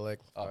 pepper, garlic.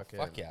 Oh, fucking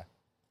fuck yeah.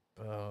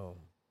 boom.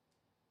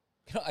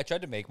 You know, I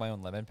tried to make my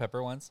own lemon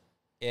pepper once,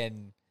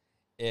 and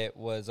it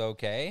was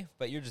okay,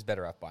 but you're just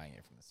better off buying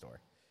it from the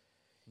store.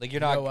 Like,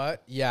 you're You not... know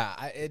what?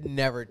 Yeah, it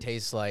never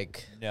tastes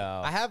like...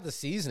 No. I have the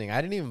seasoning. I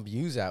didn't even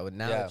use that. But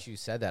now Yeah. that you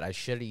said that, I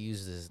should have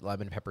used this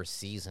lemon pepper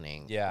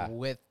seasoning. Yeah.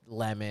 With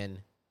lemon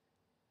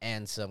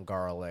and some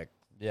garlic.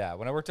 Yeah,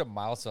 when I worked at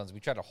Milestones, we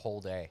tried a whole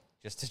day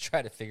just to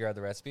try to figure out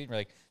the recipe, and we're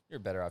like, you're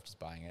better off just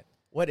buying it.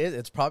 What is it?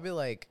 It's probably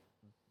like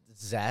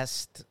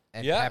zest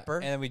and yeah, pepper.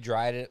 and then we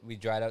dried it. We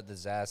dried out the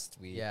zest.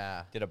 We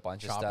did a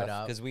bunch of Chop it stuff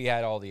up. because we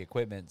had all the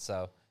equipment.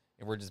 So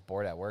and we're just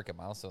bored at work at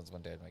Milestones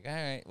one day. I'm like, all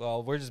right,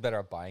 well, we're just better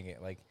at buying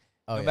it. Like,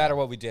 no matter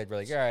what we did, we're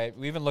like, all right.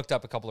 We even looked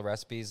up a couple of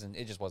recipes, and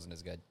it just wasn't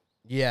as good.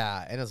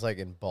 Yeah, and it's like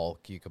in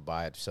bulk. You could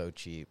buy it so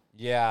cheap.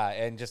 Yeah,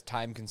 and just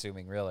time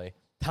consuming, really.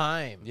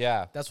 Time.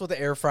 Yeah, That's what the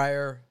air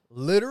fryer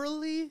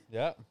literally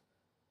yeah,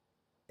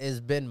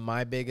 has been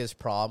my biggest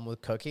problem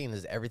with cooking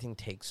is everything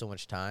takes so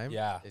much time.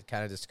 Yeah. It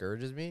kind of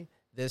discourages me.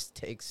 This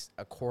takes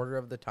a quarter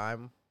of the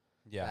time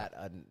yeah. that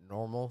a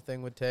normal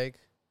thing would take.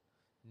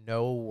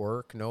 No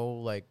work, no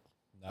like,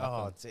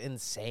 Nothing. it's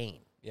insane.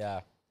 Yeah,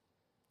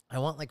 I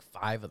want like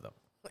 5 of them.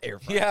 Air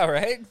fryer. yeah,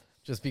 right.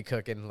 Just be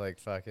cooking like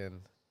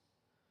fucking.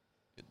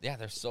 Yeah,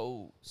 they're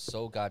so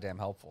goddamn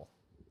helpful.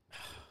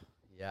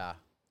 Yeah.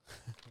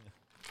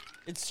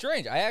 It's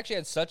strange. I actually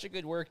had such a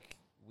good work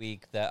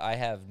week that I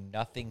have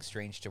nothing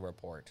strange to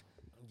report.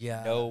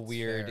 Yeah. No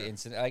weird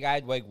incident. Like I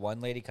had like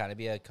one lady kind of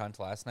be a cunt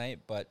last night,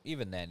 but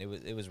even then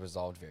it was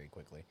resolved very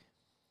quickly.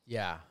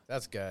 Yeah,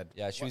 that's good.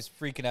 Yeah, she was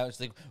freaking out. She's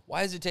like,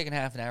 "Why is it taking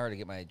half an hour to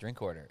get my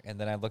drink order?" And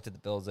then I looked at the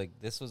bill. I was like,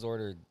 "This was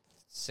ordered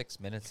 6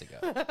 minutes ago."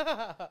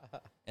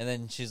 And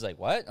then she's like,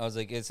 "What?" I was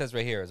like, "It says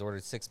right here. It was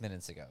ordered 6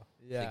 minutes ago."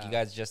 Yeah. Like you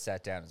guys just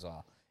sat down as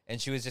well. And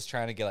she was just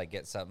trying to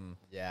get something.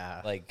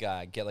 Yeah. Like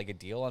get like a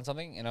deal on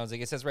something. And I was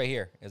like, "It says right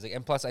here." It was like,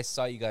 and plus I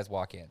saw you guys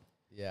walk in.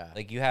 Yeah.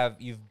 Like you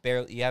haven't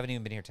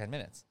even been here 10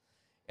 minutes.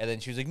 And then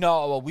she was like,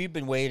 "No, well, we've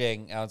been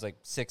waiting." And I was like,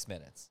 6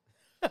 minutes.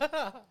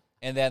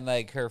 And then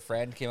like her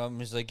friend came up and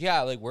was like,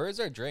 "Yeah, like where's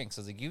our drinks?"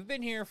 I was like, "You've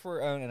been here for,"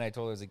 and I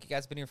told her, I was like, "You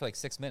guys been here for like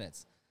 6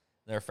 minutes."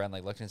 And her friend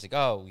like looked and was like,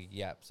 "Oh,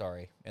 yeah,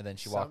 sorry." And then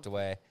she walked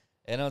away.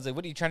 And I was like,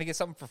 "What, are you trying to get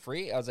something for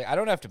free?" I was like, "I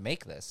don't have to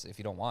make this if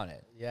you don't want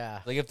it." Yeah.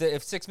 Like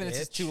if 6 minutes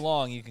is too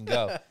long, you can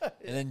go.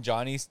 And then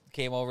Johnny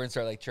came over and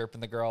started like chirping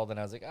the girl. Then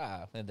I was like,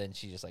 and then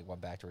she just like went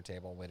back to her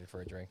table and waited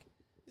for a drink.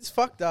 It's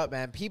fucked up,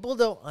 man. People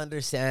don't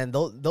understand.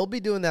 They'll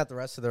be doing that the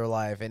rest of their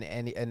life in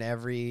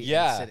every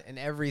in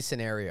every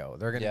scenario.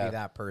 They're gonna be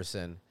that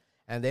person.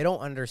 And they don't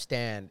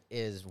understand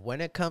is when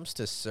it comes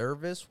to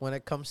service, when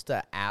it comes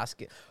to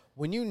asking,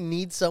 when you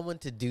need someone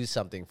to do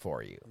something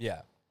for you.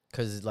 Yeah.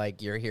 Because,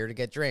 like, you're here to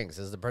get drinks.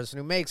 As the person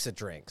who makes the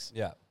drinks.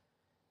 Yeah.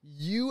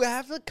 You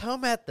have to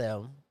come at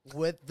them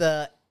with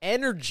the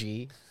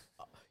energy.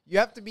 You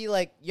have to be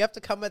like, you have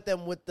to come at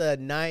them with the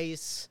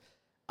nice,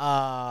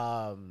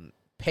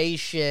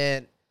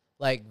 patient,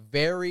 like,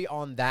 very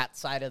on that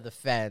side of the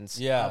fence.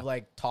 Yeah. Of,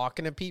 like,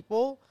 talking to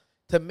people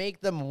to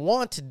make them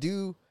want to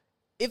do,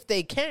 if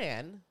they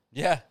can,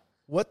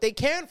 what they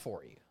can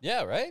for you.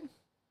 Yeah, right?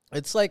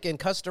 It's like in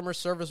customer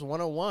service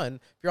 101,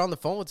 if you're on the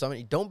phone with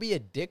somebody, don't be a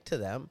dick to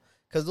them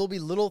because there'll be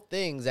little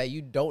things that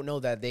you don't know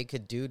that they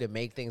could do to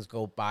make things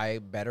go by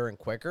better and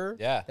quicker.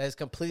 Yeah. That is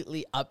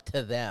completely up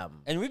to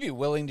them. And we'd be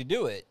willing to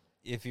do it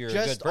if you're a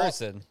good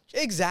person.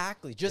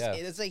 Exactly. Just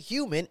as a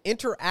human,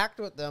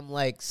 interact with them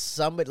like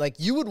somebody, like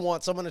you would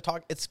want someone to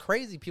talk. It's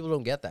crazy. People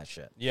don't get that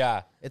shit.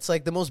 Yeah. It's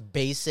like the most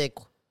basic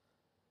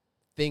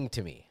thing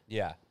to me.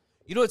 Yeah.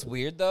 You know what's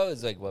weird, though,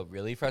 is like what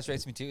really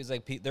frustrates me, too, is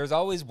like there's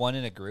always one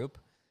in a group.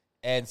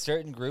 And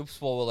certain groups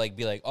will like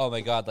be like, "Oh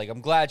my god, like I'm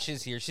glad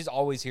she's here. She's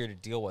always here to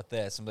deal with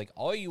this." I'm like,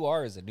 all you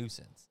are is a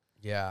nuisance.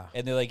 Yeah.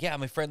 And they're like, "Yeah,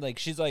 my friend, like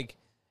she's like,"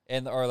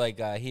 and or like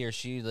he or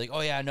she like, "Oh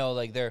yeah, no,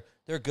 like they're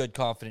good,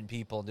 confident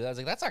people." And I was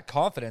like, "That's not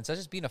confidence. That's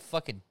just being a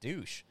fucking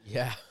douche."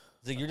 Yeah.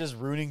 It's like you're just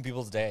ruining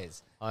people's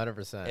days.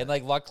 100%. And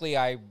like, luckily,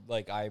 I'm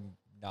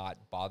not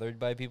bothered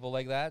by people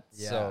like that.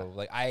 Yeah. So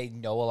like, I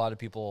know a lot of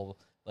people.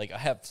 Like I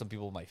have some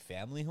people in my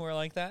family who are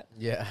like that.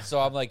 Yeah. So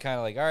I'm like kind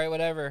of like, all right,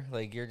 whatever.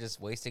 Like you're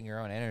just wasting your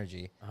own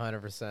energy.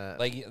 100%.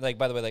 Like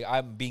by the way, like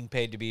I'm being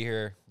paid to be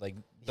here. Like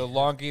the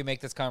longer you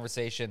make this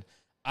conversation,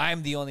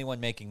 I'm the only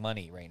one making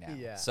money right now.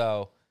 Yeah.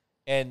 So,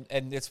 and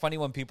it's funny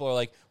when people are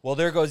like, well,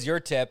 there goes your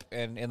tip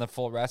and in the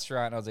full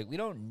restaurant. And I was like, we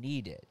don't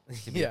need it.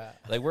 To be, Yeah.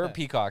 Like we're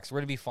peacocks. We're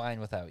gonna be fine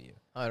without you.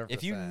 100%.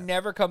 If you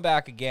never come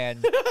back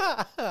again,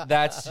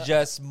 that's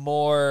just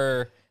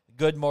more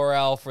good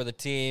morale for the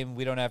team.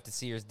 We don't have to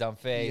see your dumb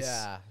face.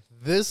 Yeah.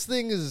 This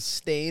thing is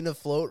staying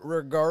afloat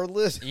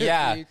regardless. if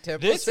Yeah. you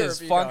tip This us or is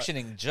if you don't.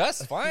 functioning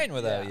just fine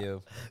without Yeah.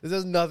 you. This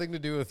has nothing to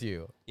do with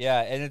you.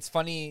 Yeah, and it's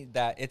funny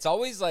that it's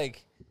always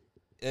like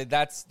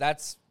that's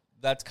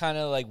kind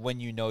of like when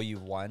you know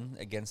you've won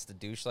against a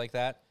douche like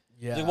that.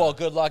 Yeah. Like, well,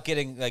 good luck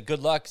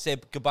good luck. Say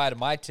goodbye to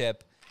my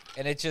tip,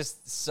 and it's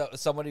just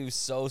somebody who's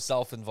so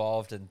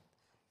self-involved and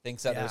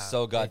thinks that they're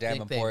so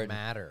goddamn important. They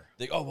matter.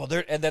 Like, oh well,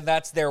 and then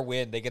that's their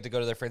win. They get to go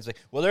to their friends like,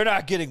 well, they're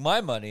not getting my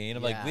money, and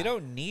I'm like, Yeah. we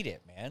don't need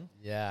it, man.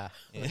 Yeah.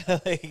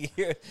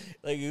 You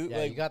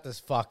got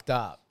this fucked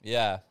up.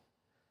 Yeah.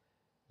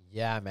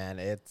 Yeah, man.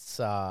 It's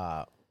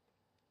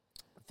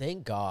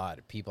thank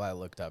God people I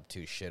looked up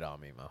to shit on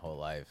me my whole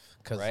life.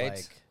 Because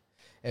like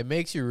it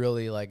makes you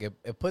really like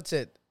it puts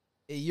it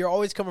you're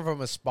always coming from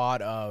a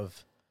spot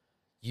of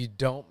you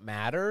don't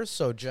matter.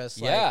 So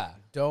just like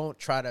don't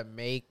try to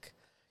make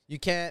you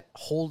can't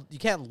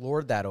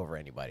lord that over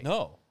anybody.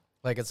 No.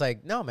 Like it's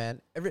like, no man,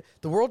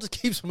 the world just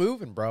keeps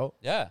moving, bro.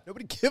 Yeah.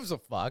 Nobody gives a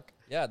fuck.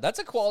 Yeah, that's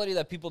a quality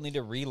that people need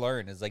to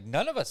relearn. Is like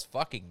none of us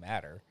fucking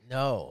matter.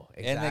 No,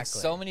 exactly. And like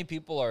so many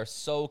people are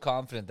so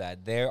confident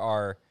that there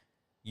are,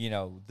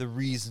 the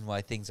reason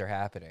why things are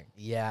happening.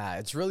 Yeah,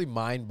 it's really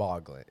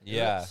mind-boggling.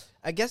 Yeah.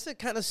 I guess it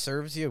kind of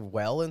serves you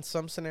well in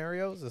some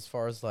scenarios as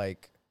far as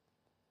like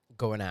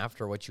going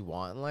after what you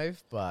want in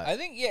life, but I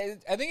think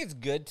it's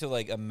good to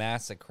like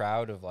amass a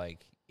crowd of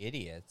like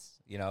idiots,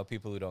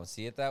 people who don't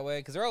see it that way,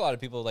 because there are a lot of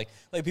people like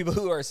people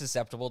who are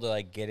susceptible to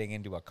like getting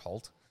into a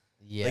cult.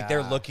 yeah, Like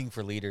they're looking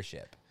for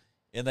leadership,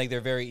 and like they're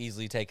very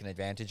easily taken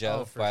advantage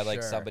of by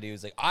like somebody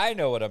who's like, I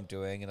know what I'm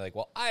doing, and like,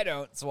 well, I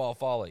don't, so I'll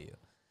follow you.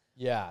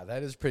 Yeah,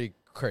 that is pretty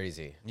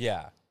crazy.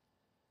 Yeah.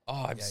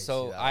 Oh, I'm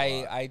so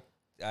I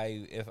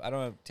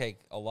don't take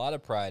a lot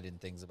of pride in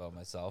things about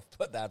myself,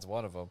 but that's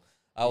one of them.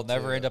 I'll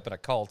never end up in a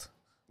cult.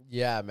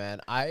 Yeah,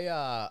 man.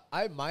 I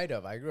might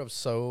have. I grew up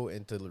so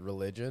into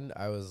religion.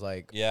 I was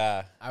like,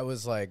 Yeah. that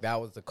was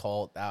the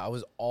cult. I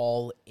was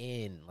all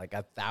in, like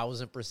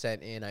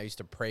 1,000% in. I used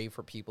to pray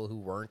for people who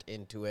weren't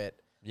into it.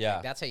 Yeah.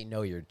 Like, that's how you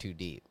know you're too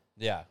deep.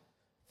 Yeah.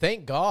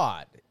 Thank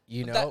God,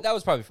 That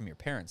was probably from your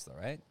parents, though,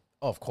 right?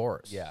 Oh, of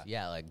course. Yeah.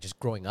 Yeah, like just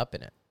growing up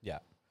in it. Yeah.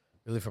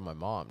 Really from my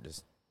mom,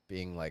 just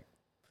being like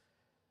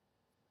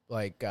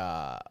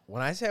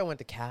when I say I went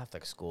to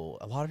Catholic school,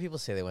 a lot of people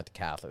say they went to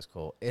Catholic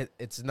school.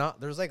 It's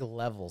not. There's like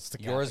levels to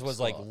Catholic Yours was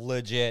school. like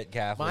legit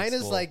Catholic Mine is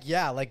school. like,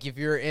 yeah, like if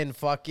you're in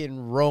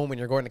fucking Rome and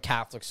you're going to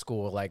Catholic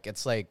school, like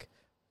it's like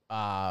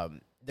the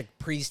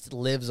priest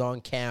lives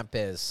on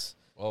campus.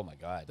 Oh my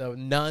God. The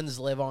nuns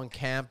live on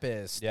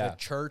campus. Yeah. The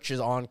church is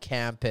on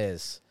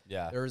campus.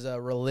 Yeah. There's a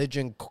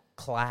religion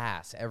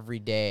class every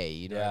day.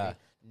 You know what I Yeah. mean?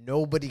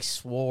 Nobody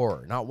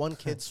swore. Not one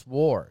kid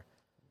swore.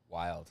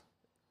 Wild.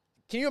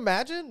 Can you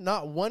imagine?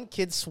 Not one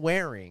kid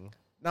swearing.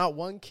 Not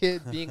one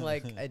kid being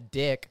like a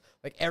dick.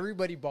 Like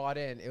everybody bought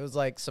in. It was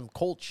like some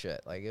cult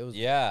shit. Like it was.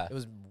 Yeah. It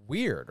was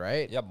weird,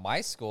 right? Yeah,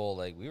 my school,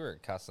 like we were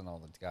cussing all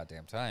the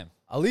goddamn time.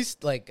 At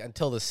least like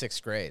until the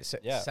 6th grade.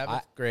 Yeah,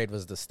 7th grade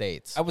was the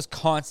States. I was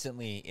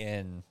constantly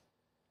in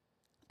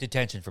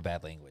detention for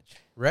bad language.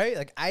 Right?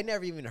 Like I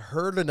never even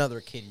heard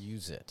another kid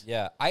use it.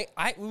 Yeah,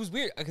 it was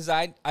weird because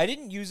I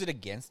didn't use it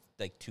against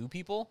like two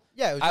people.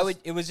 Yeah,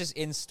 it was just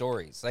in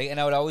stories, like, and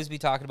I would always be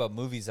talking about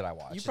movies that I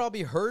watched. You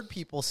probably heard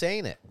people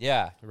saying it.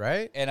 Yeah,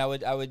 Right? and I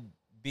would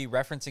be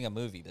referencing a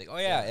movie, like, oh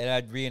yeah, and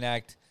I'd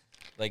reenact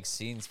like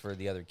scenes for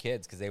the other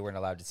kids because they weren't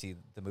allowed to see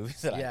the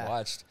movies that Yeah, I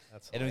watched.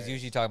 that's and it was hilarious.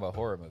 usually talking about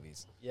horror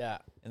movies. Yeah.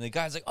 And the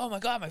guy's like, oh my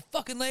God, my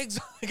fucking legs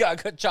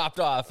got chopped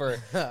off. Or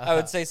I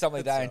would say something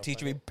like that, and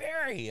teacher would be,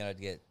 Barry, and I'd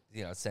get,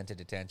 sent to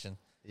detention.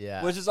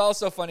 Yeah. Which is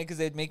also funny because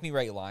they'd make me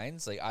write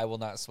lines like, I will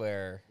not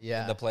swear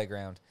in the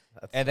playground.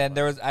 That's And so then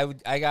there was,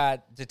 I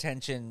got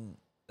detention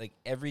like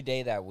every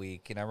day that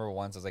week. And I remember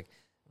once I was like,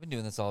 I've been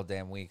doing this all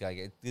damn week.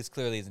 Like, this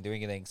clearly isn't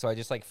doing anything. So I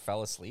just like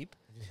fell asleep.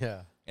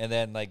 Yeah. And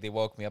then like they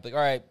woke me up like, all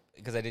right,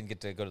 because I didn't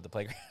get to go to the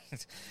playground.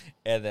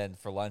 And then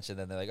for lunch, and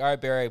then they're like, all right,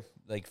 Barry,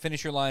 like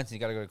finish your lines and you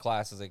got to go to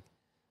class. I was like,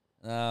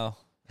 no.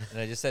 And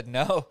I just said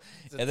no.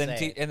 And then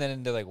and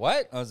then they're like,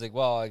 what? I was like,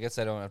 well, I guess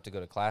I don't have to go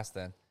to class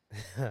then.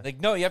 Like,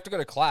 no, you have to go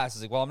to class. I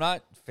was like, well, I'm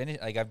not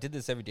finished. Like, I did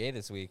this every day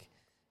this week.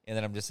 And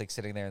then I'm just like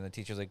sitting there, and the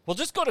teacher's like, well,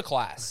 just go to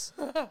class.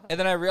 And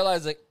then I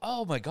realized, like,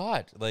 oh my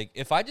God, like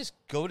if I just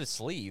go to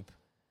sleep,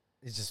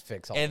 It's just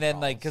fix all and the then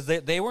like problems.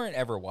 because they weren't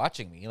ever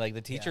watching me. Like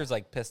the teacher's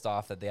like pissed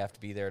off that they have to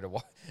be there to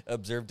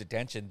observe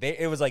detention.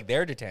 It was like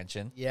their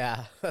detention.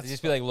 Yeah. They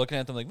just be like looking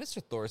at them like,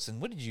 Mr. Thorson,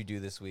 what did you do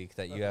this week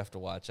that you have to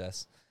watch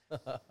us?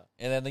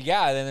 And then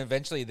then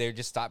eventually they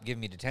just stop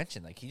giving me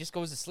detention. Like he just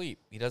goes to sleep.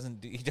 He doesn't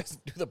do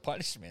the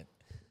punishment.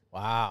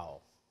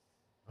 Wow.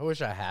 I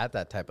wish I had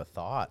that type of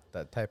thought.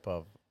 That type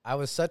of. I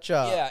was such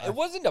a. It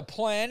wasn't a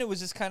plan. It was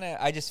just kind of,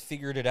 I just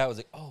figured it out. I was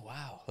like, oh,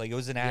 wow. Like, it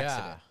was an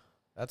accident. Yeah.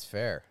 That's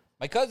fair.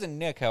 My cousin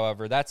Nick,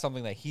 however, that's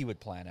something that he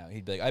would plan out.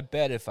 He'd be like, I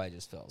bet if I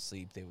just fell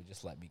asleep, they would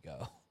just let me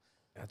go.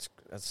 That's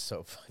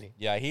so funny.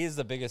 Yeah, he's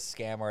the biggest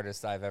scam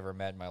artist I've ever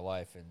met in my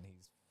life, and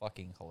he's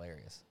fucking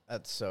hilarious.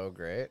 That's so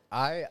great.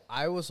 I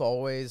was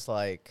always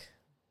like,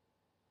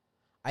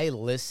 I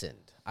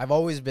listened. I've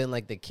always been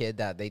like the kid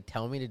that they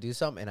tell me to do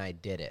something and I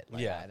did it.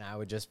 Like, Yeah. And I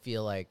would just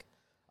feel like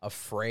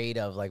afraid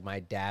of like my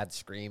dad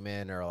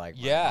screaming or like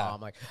my Yeah.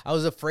 mom. Like I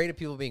was afraid of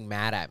people being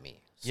mad at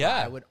me. So Yeah.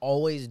 I would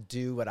always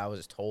do what I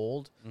was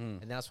told.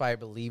 And that's why I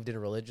believed in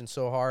religion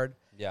so hard.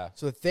 Yeah.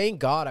 So thank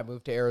God I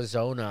moved to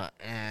Arizona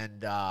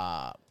and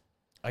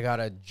I got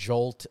a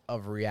jolt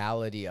of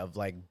reality of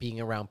like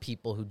being around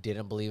people who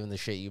didn't believe in the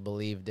shit you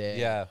believed in.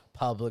 Yeah.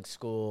 Public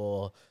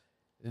school.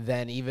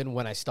 Then even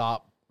when I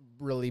stopped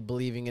really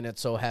believing in it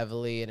so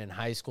heavily and in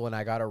high school and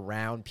I got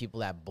around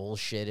people that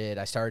bullshitted,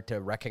 I started to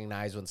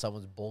recognize when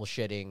someone's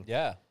bullshitting.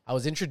 Yeah. I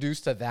was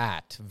introduced to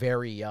that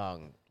very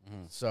young.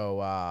 So,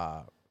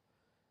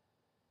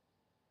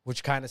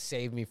 which kind of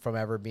saved me from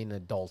ever being an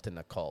adult in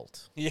a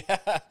cult.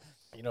 Yeah.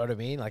 You know what I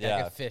mean? Like Yeah.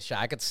 I could fish.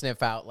 I could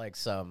sniff out like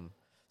some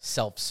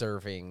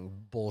self-serving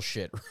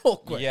bullshit real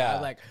quick. Yeah.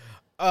 I'm like,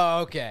 oh,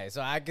 okay.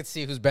 So I could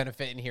see who's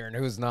benefiting here and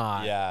who's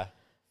not. Yeah.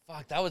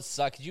 Fuck, that would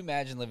suck. Could you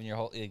imagine living your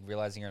whole, like,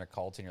 realizing you're in a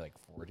cult and you're like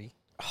 40?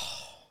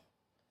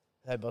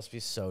 That must be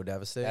so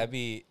devastating. That'd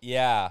be,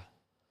 yeah.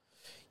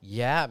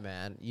 Yeah,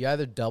 man. You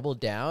either double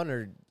down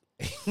or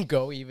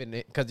go even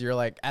because you're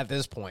like at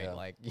this point,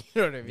 like you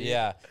know what I mean?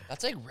 Yeah,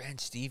 that's like Ranch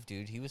Steve,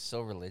 dude. He was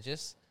so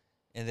religious,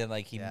 and then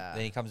like then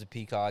he comes to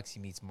Peacocks, he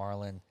meets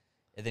Marlon,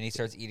 and then he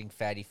starts eating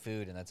fatty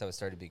food, and that's how it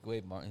started to be.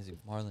 Wait, he's like,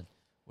 Marlon,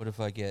 what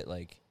if I get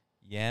like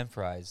yam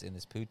fries in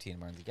this poutine?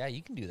 And Marlon's like, yeah,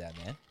 you can do that,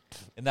 man.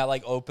 And that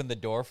like opened the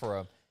door for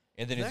him.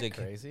 And then he's like,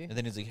 crazy. And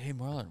then he's like, hey,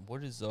 Marlon,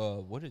 what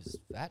is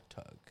fat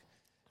tug?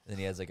 And then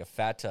he has like a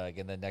fat tug,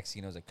 and then next thing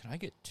you know, he's like, can I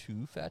get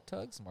 2 fat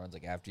tugs? Marlon's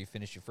like, after you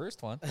finish your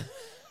first one.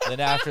 Then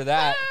after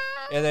that,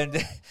 and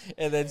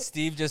then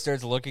Steve just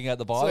starts looking at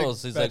the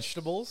bottles. Like he's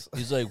vegetables.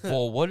 He's like,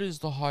 well, what is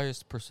the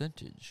highest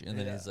percentage? And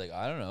then he's like,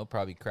 I don't know,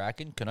 probably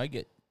Kraken. Can I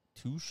get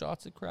 2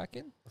 shots of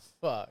Kraken?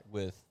 Fuck.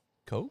 With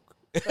Coke?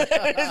 And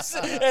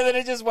then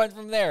it just went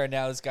from there. And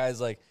now this guy's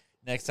like,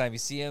 next time you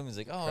see him, he's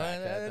like, oh,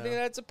 I think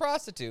that's a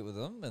prostitute with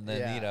him. And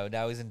then,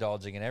 now he's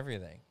indulging in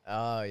everything.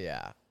 Oh,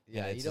 yeah.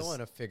 Yeah, And you don't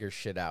want to figure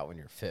shit out when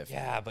you're 50.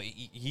 Yeah, but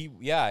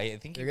I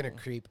think you're gonna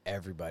creep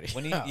everybody.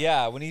 When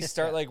he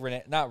start like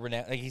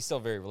like he's still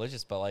very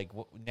religious, but like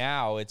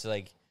now it's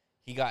like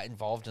he got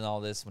involved in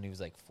all this when he was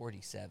like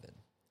 47.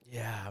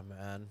 Yeah,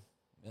 man.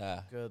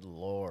 Yeah, good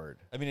lord.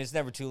 I mean, it's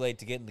never too late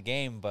to get in the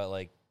game, but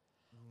like,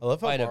 I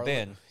love how might have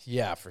been.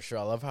 Yeah, for sure.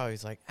 I love how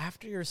he's like,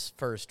 after your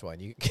first one,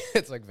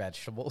 it's like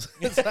vegetables.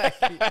 It's like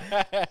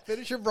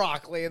finish your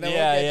broccoli and then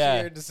we'll get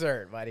you your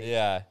dessert, buddy.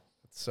 Yeah,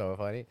 it's so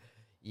funny.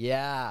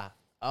 Yeah.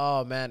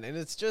 Oh, man. And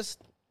it's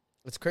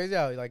crazy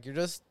how, like, you're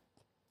just,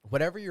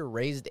 whatever you're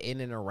raised in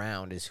and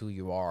around is who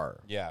you are.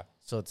 Yeah.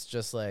 So it's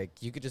just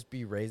like, you could just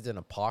be raised in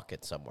a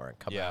pocket somewhere and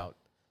come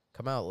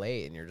out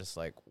late and you're just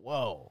like,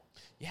 whoa.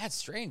 Yeah, it's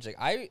strange. Like,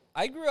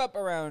 I grew up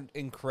around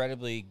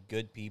incredibly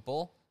good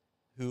people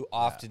who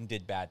often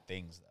did bad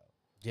things,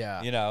 though.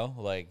 Yeah. You know,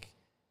 like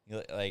they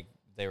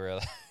were,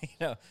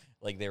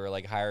 like they were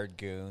like hired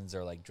goons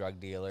or like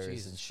drug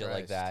dealers and shit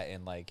like that.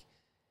 And like,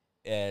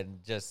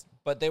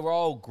 but they were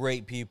all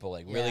great people,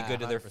 like really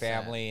good to their 100%.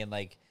 family, and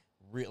like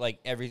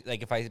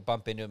if I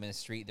bump into them in the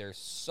street, they're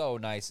so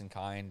nice and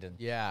kind, and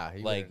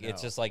like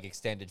it's just like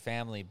extended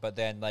family. But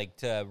then like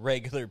to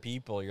regular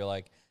people, you're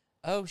like,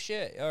 oh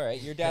shit, all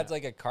right, your dad's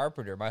like a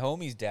carpenter. My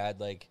homie's dad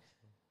like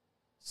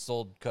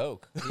sold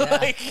coke,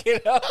 like, you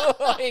know,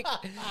 like,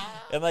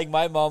 and like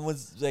my mom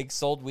was like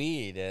sold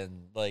weed,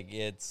 and like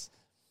it's,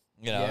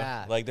 you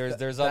know, like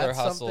there's other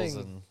hustles.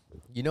 And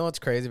you know what's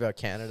crazy about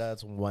Canada?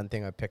 That's one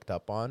thing I picked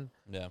up on.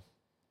 Yeah.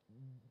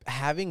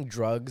 Having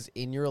drugs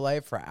in your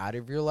life or out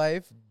of your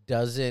life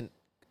doesn't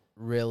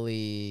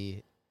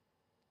really,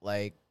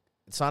 like,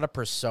 it's not a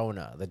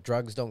persona. The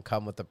drugs don't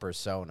come with a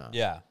persona.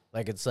 Yeah.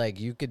 Like, it's like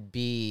you could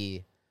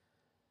be,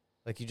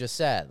 like you just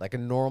said, like a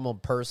normal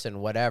person,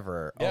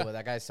 whatever. Yeah. Oh, but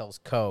that guy sells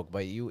coke,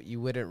 but you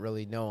wouldn't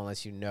really know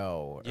unless you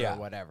know or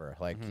whatever.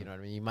 Like, you know what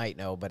I mean? You might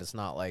know, but it's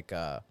not like,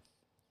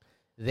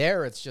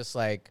 there it's just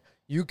like,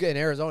 you can, in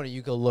Arizona,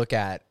 you can look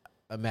at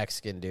a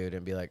Mexican dude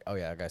and be like, oh,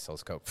 yeah, that guy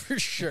sells coke for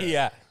sure.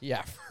 Yeah.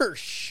 Yeah, for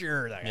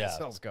sure that guy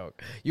sells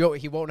coke.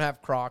 He won't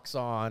have Crocs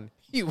on.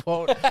 He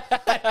won't,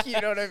 you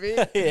know what I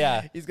mean?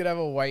 Yeah. He's going to have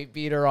a white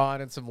beater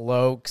on and some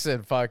Lokes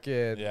and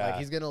fucking, Yeah. like,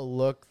 he's going to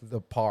look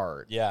the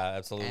part. Yeah,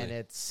 absolutely.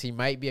 And he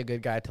might be a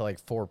good guy to like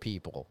 4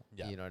 people,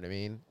 Yeah. you know what I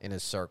mean, in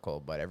his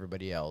circle, but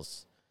everybody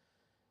else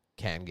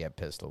can get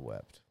pistol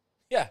whipped.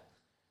 Yeah.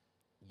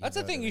 That's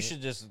the thing you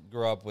should just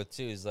grow up with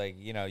too. Is like,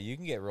 you know, you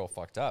can get real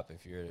fucked up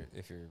if you're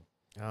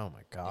oh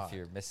my god, if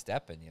you're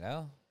misstepping, you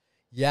know.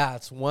 Yeah,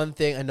 it's one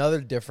thing.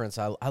 Another difference.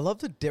 I love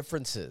the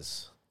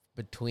differences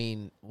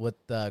between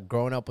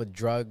growing up with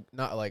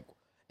not like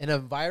an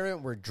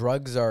environment where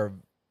drugs are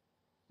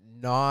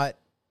not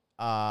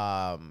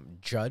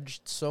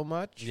judged so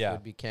much. Yeah,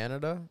 would be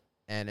Canada,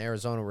 and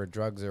Arizona where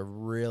drugs are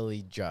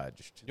really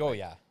judged. Oh like,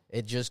 yeah,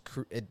 it just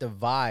it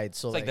divides.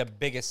 So it's like the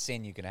biggest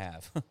sin you can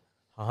have.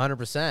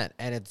 100%,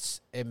 and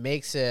it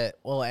makes it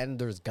and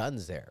there's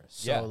guns there,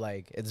 so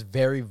like it's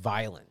very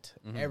violent.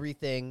 Mm-hmm.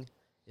 Everything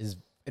is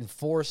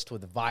enforced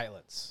with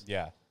violence.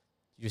 Yeah,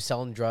 you're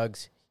selling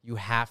drugs, you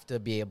have to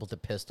be able to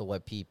pistol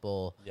whip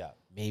people. Yeah,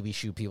 maybe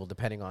shoot people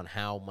depending on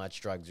how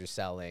much drugs you're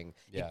selling.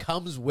 Yeah. It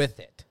comes with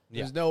it.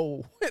 There's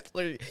no,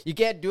 you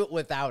can't do it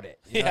without it.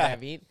 You know what I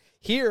mean?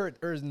 Here,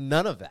 there's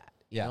none of that.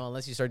 You know,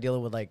 unless you start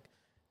dealing with like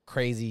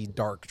crazy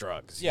dark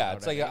drugs. Yeah,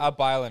 it's like a up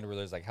island where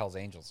there's like Hell's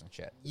Angels and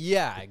shit.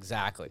 Yeah,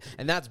 exactly.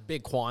 And that's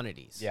big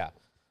quantities. Yeah.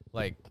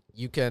 Like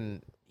you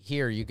could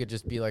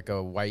just be like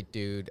a white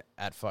dude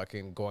at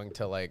fucking going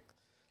to like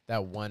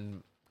that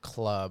one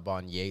club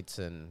on Yates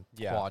and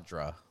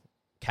Quadra,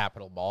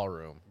 Capitol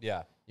Ballroom.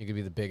 Yeah. You could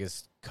be the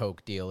biggest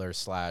coke dealer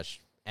 /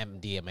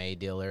 MDMA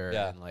dealer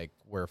and like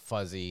wear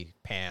fuzzy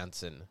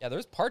pants and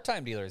there's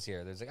part-time dealers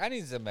here. There's like, I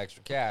need some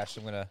extra cash.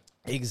 I'm gonna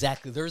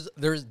exactly.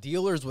 There's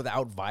dealers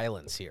without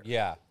violence here.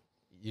 Yeah,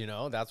 you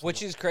know that's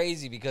which is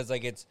crazy because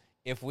like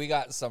if we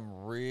got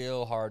some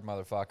real hard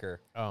motherfucker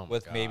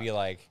with maybe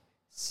like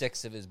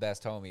 6 of his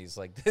best homies.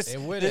 Like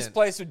this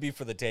place would be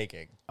for the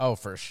taking. Oh,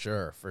 for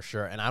sure.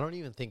 And I don't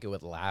even think it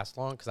would last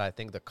long because I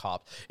think the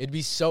cops, it'd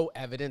be so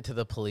evident to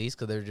the police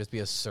because there'd just be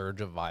a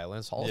surge of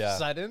violence all of a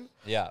sudden.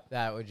 Yeah.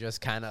 That would just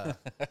kind of,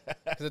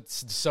 because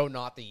it's so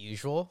not the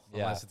usual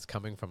unless it's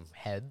coming from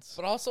heads.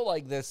 But also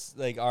like this,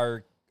 like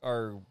our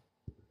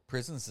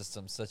prison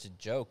system's such a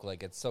joke.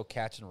 Like it's so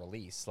catch and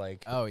release.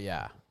 Like, oh,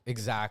 yeah,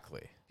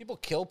 exactly. People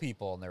kill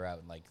people and they're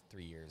out in like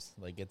 3 years.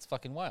 Like it's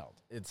fucking wild.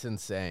 It's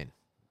insane.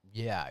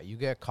 Yeah, you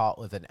get caught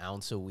with an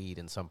ounce of weed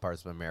in some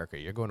parts of America,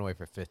 you're going away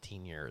for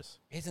 15 years.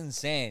 It's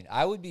insane.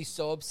 I would be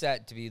so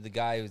upset to be the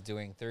guy who's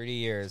doing 30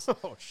 years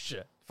Oh,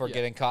 shit. for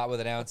getting caught with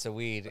an ounce of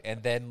weed.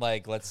 And then,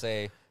 like, let's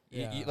say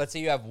let's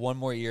say you have one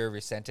more year of your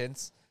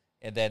sentence,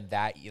 and then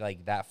that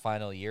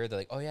final year, they're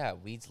like, oh, yeah,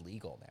 weed's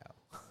legal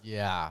now.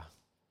 Yeah.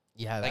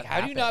 Yeah, like,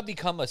 how do you not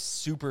become a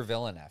super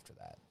villain after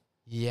that?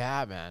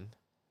 Yeah, man.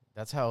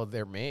 That's how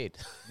they're made.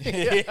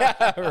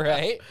 Yeah,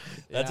 right?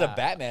 That's a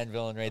Batman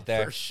villain right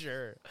there. For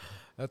sure.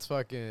 That's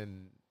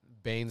fucking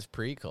Bane's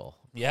prequel.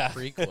 Yeah.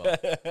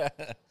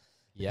 Prequel.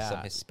 Yeah.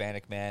 Some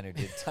Hispanic man who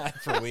did time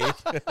for weed.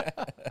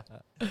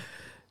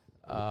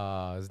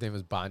 His name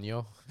is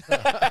Banyo.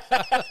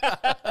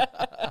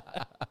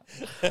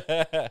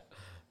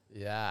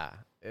 Yeah.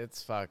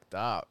 It's fucked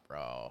up,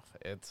 bro.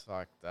 It's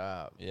fucked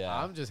up. Yeah.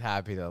 I'm just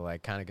happy to,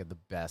 like, kind of get the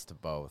best of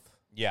both.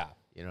 Yeah.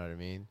 You know what I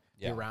mean?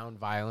 Yeah. Be around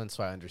violence,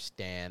 so I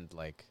understand,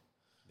 like,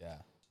 Yeah.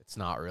 it's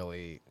not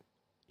really,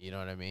 you know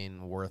what I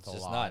mean, worth a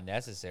It's lot. just not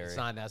necessary. It's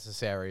not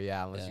necessary,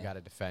 unless you got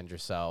to defend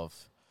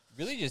yourself.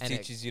 Really just And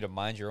teaches you to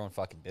mind your own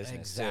fucking business.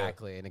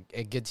 Exactly, and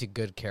it gets you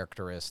good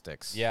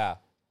characteristics. Yeah.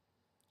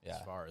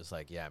 As far as,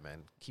 like, yeah,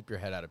 man, keep your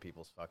head out of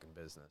people's fucking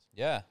business.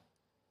 Yeah.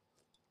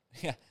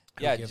 Yeah.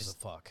 Who gives a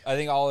fuck? I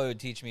think all it would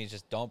teach me is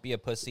just don't be a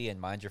pussy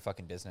and mind your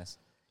fucking business.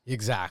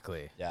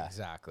 Exactly. Yeah.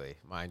 Exactly.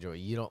 Mind you,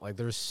 you don't, like,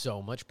 there's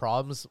so much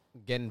problems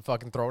getting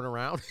fucking thrown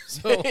around.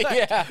 So,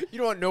 like, you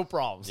don't want no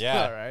problems.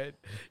 Yeah. All right?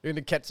 You're going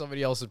to catch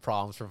somebody else's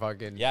problems for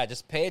fucking. Yeah,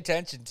 just pay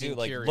attention to,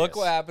 like, curious. look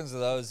what happens to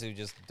those who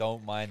just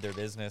don't mind their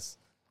business.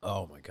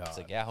 Oh, my God. It's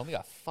like, yeah, homie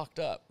got fucked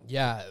up.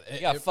 Yeah. He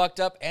got fucked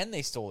up and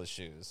they stole his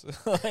shoes.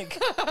 Like,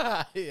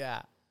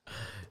 yeah.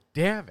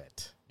 Damn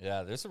it.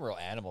 yeah, there's some real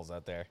animals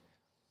out there.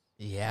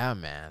 Yeah,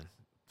 man.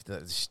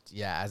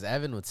 As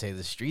Evan would say,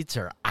 the streets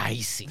are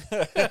icy.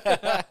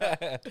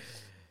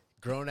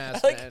 Grown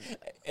ass Like, man.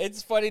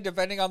 it's funny,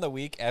 depending on the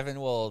week, Evan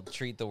will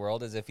treat the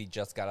world as if he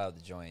just got out of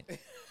the joint.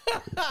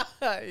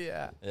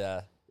 Yeah.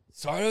 Yeah.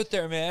 Sorry out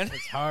there, man.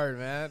 It's hard,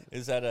 man.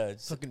 Is that a...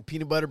 Fucking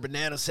peanut butter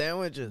banana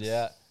sandwiches.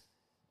 Yeah.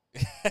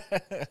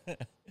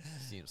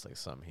 Seems like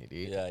something he'd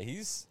eat. Yeah,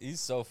 he's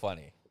so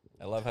funny.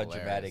 I love how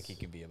Hilarious. dramatic he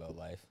can be about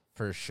life.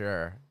 For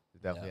sure.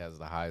 It definitely has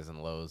the highs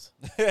and lows.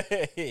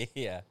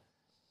 Yeah.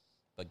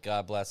 But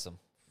God bless him.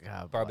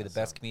 God Probably the bless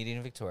best him. comedian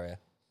in Victoria.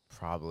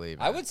 Probably.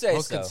 I man. would say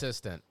Most so.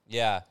 consistent.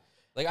 Yeah.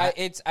 Like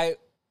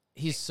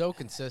He's so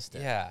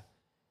consistent. yeah.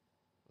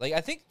 Like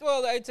I think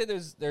I'd say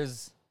there's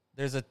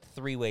a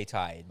 3-way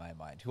tie in my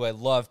mind who I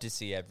love to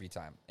see every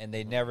time and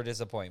they never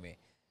disappoint me.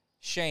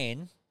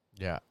 Shane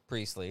Yeah.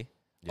 Priestley.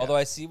 Yeah. Although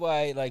I see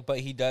why but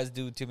he does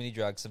do too many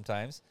drugs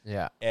sometimes.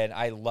 Yeah. And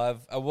I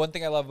love one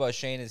thing I love about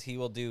Shane is he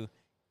will do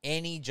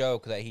any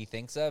joke that he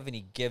thinks of and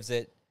he gives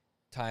it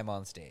time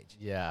on stage.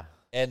 Yeah.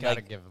 And Gotta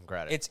like, give him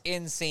credit. it's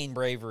insane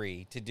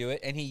bravery to do it,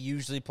 and he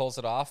usually pulls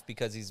it off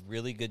because he's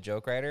really good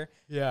joke writer.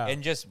 Yeah.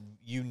 And just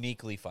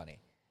uniquely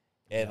funny.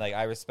 And like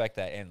I respect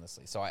that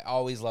endlessly. So I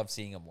always love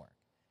seeing him work.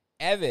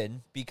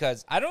 Evan,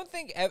 because I don't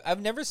think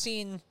I've never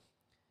seen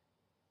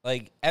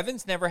like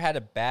Evan's never had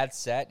a bad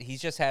set.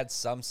 He's just had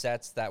some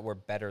sets that were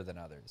better than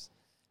others.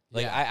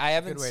 Like Yeah, I it's a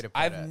haven't good way to put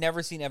I've it.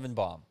 never seen Evan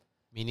bomb.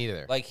 Me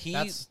neither. Like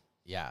he's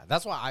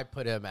that's why I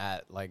put him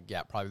at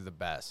probably the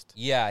best.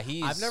 yeah,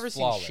 he's I've never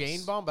flawless. seen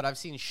Shane bomb, but I've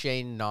seen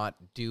Shane not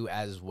do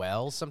as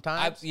well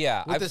sometimes.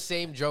 I've the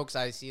same jokes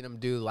I seen him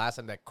do last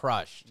time that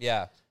crushed.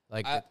 Yeah.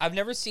 Like I've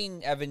never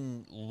seen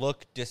Evan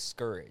look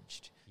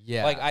discouraged.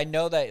 Yeah. Like I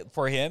know that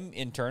for him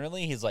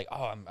internally, he's like,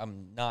 oh,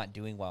 I'm not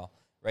doing well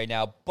right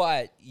now.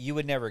 But you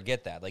would never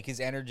get that. Like his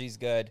energy's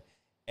good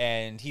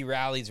and he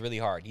rallies really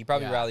hard. He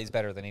probably rallies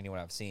better than anyone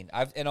I've seen.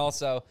 And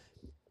also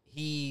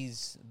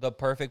he's the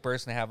perfect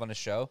person to have on a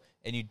show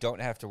and you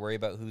don't have to worry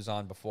about who's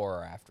on before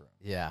or after him.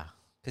 Yeah.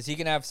 Because he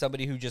can have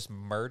somebody who just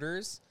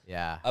murders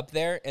Yeah. up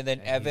there and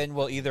then Evan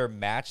will either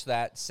match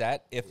that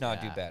set, if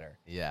not do better.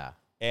 Yeah.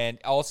 And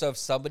also, if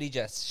somebody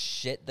just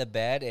shit the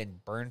bed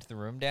and burned the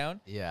room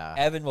down, Yeah.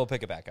 Evan will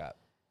pick it back up.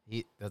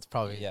 That's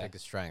probably his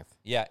biggest strength.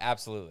 Yeah,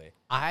 absolutely.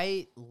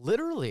 I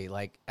literally,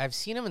 I've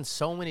seen him in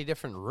so many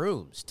different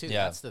rooms, too.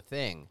 Yeah. That's the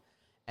thing.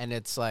 And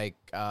it's like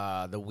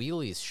the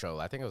Wheelies show.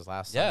 I think it was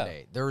last Yeah.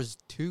 Sunday. There was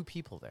 2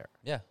 people there.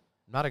 Yeah.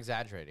 I'm not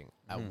exaggerating.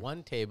 At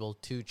one table,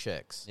 2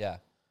 chicks. Yeah.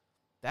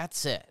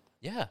 That's it.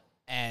 Yeah.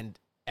 And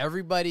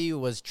everybody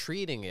was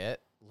treating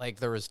it like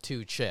there was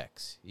 2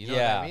 chicks. You know what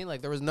Yeah. I mean?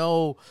 Like there was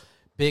no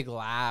big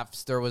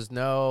laughs. There was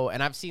no,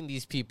 and I've seen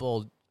these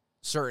people,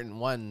 certain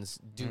ones,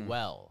 do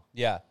well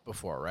Yeah.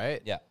 before,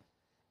 right? Yeah.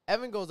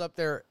 Evan goes up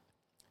there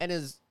and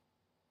is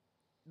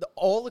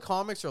all the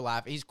comics are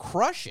laughing. He's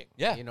crushing.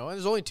 Yeah. You know, and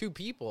there's only 2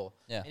 people.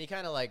 Yeah. And he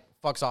kind of like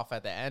fucks off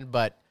at the end,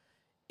 but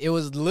it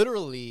was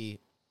literally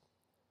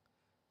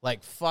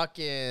like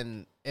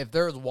fucking, if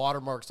there was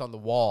watermarks on the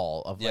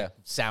wall of like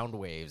sound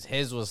waves,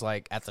 his was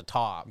like at the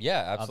top.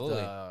 Yeah,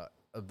 absolutely.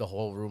 Of the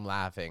whole room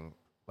laughing,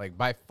 like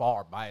by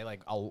far, by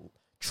like a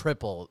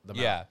triple the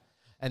amount. Yeah.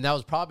 And that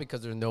was probably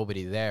because there's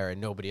nobody there and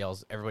nobody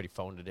else, everybody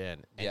phoned it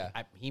in. And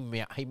Yeah. he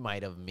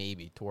might have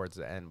maybe towards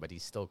the end, but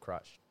he's still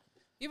crushed.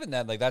 Even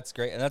then, like, that's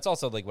great. And that's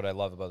also, like, what I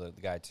love about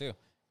the guy, too.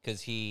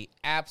 Because he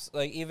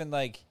even,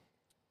 like,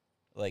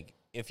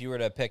 if you were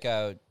to pick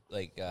out,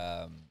 like,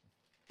 I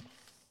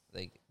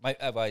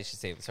should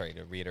say, sorry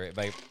to reiterate,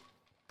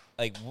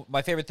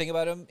 my favorite thing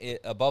about him,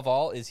 above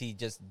all, is he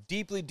just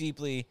deeply,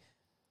 deeply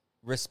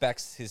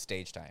respects his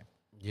stage time.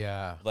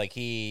 Yeah. Like,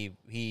 he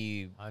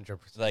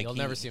 100%. like, You'll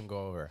never see him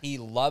go over. He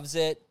loves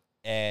it,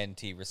 and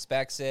he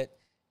respects it,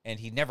 and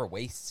he never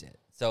wastes it.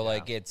 So,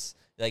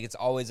 it's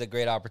always a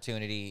great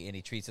opportunity, and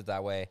he treats it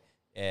that way,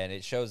 and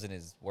it shows in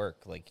his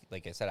work. Like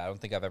I said, I don't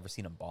think I've ever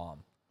seen him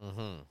bomb.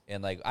 Mm-hmm.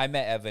 And, like, I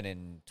met Evan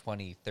in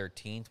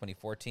 2013,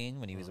 2014,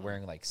 when he was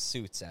wearing, like,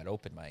 suits at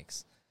open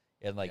mics.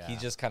 And, like, he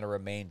just kind of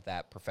remained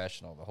that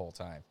professional the whole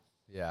time.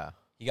 Yeah.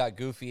 He got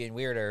goofy and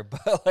weirder,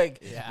 but,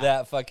 like,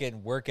 that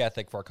fucking work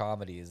ethic for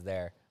comedy is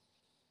there.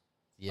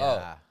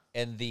 Yeah. Oh,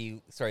 and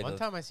one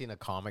time I seen a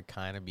comic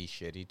kind of be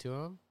shitty to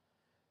him.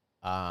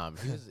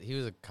 He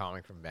was a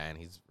comic from Van.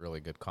 He's a really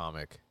good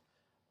comic.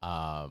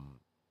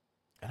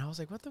 And I was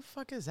like, what the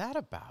fuck is that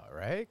about,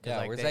 right? Yeah,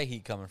 like, where's that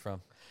heat coming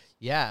from?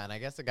 Yeah, and I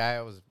guess the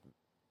guy was,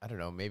 I don't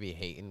know, maybe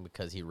hating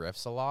because he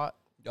riffs a lot.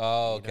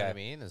 Oh, okay. You know what I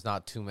mean? There's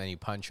not too many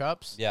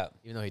punch-ups. Yeah.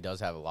 Even though he does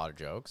have a lot of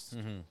jokes.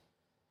 Mm-hmm.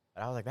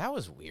 But I was like, that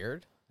was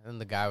weird. And then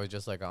the guy was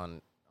just like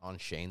on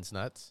Shane's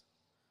nuts.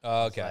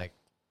 Oh, okay. Like,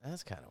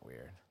 that's kind of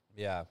weird.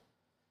 Yeah.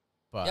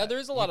 But yeah,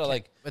 there's a lot of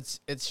like it's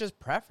just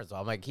preference.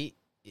 I'm like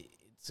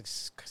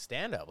it's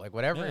stand up, like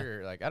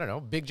whatever. Like I don't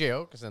know, Big J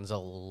Okerson's a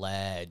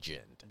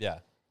legend. Yeah,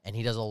 and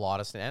he does a lot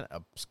of stand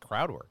up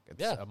crowd work.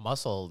 It's a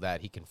muscle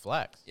that he can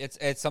flex.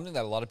 It's something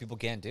that a lot of people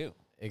can't do.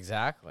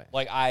 Exactly.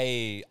 Like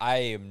I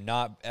am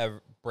not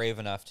ever brave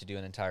enough to do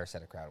an entire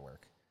set of crowd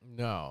work.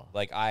 No.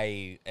 Like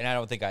I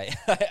don't think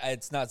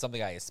it's not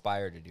something I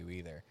aspire to do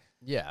either.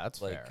 Yeah,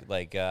 that's like fair.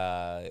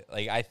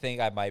 like I think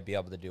I might be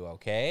able to do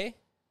okay.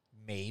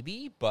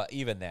 Maybe, but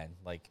even then,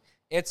 like,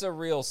 it's a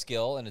real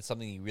skill, and it's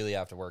something you really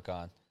have to work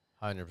on.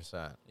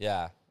 100%.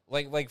 Yeah.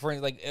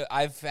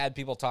 I've had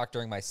people talk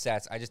during my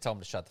sets. I just tell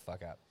them to shut the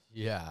fuck up.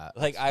 Yeah.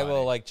 Like, I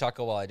will, like,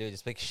 chuckle while I do it.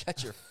 Just like,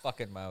 shut your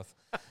fucking mouth.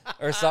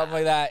 Or something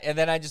like that. And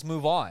then I just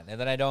move on. And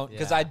then I don't,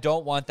 because I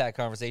don't want that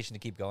conversation to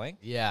keep going.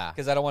 Yeah.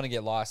 Because I don't want to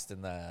get lost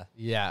in the,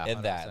 in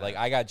 100%. that. Like,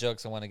 I got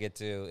jokes I want to get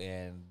to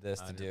and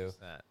this 100%. To do. 100%.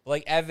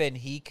 Like, Evan,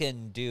 he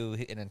can do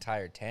an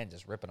entire 10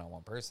 just ripping on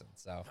one person.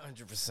 So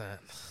 100%.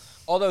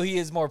 Although he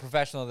is more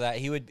professional than that,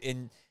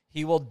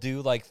 he will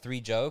do like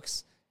 3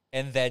 jokes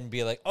and then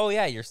be like, "Oh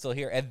yeah, you're still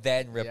here," and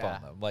then rip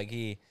on them. Like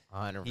he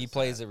 100%. He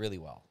plays it really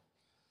well.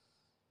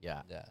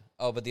 Yeah. Yeah.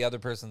 Oh, but the other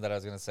person that I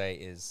was gonna say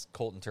is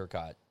Colton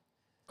Turcotte.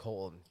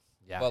 Colton.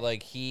 Yeah. But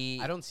like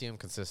I don't see him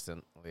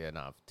consistently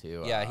enough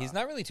to. Yeah, he's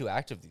not really too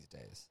active these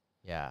days.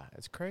 Yeah,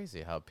 it's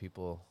crazy how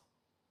people.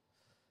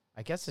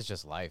 I guess it's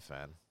just life,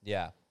 man.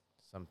 Yeah.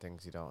 Some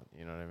things you don't,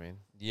 you know what I mean?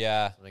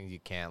 Yeah. Some things you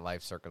can't,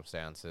 life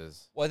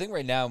circumstances. Well, I think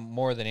right now,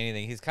 more than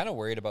anything, he's kind of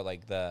worried about,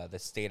 like, the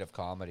state of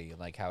comedy and,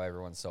 like, how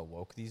everyone's so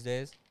woke these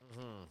days.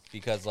 Mm-hmm.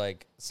 Because,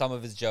 like, some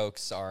of his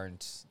jokes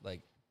aren't, like,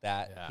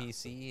 that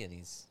PC, and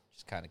he's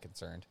just kind of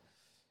concerned.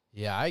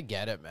 Yeah, I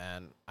get it,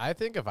 man. I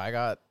think if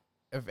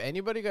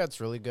anybody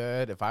gets really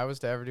good, if I was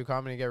to ever do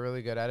comedy and get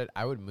really good at it,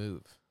 I would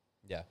move.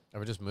 Yeah. I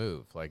would just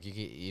move. Like,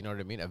 you know what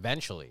I mean?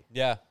 Eventually.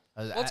 Yeah.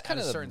 Well, it's kind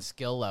of a certain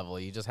skill level.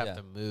 You just have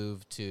to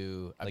move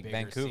to a like bigger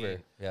Vancouver.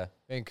 Scene. Yeah.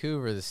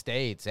 Vancouver, the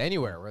States,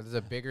 anywhere where there's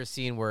a bigger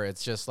scene where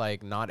it's just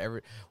like not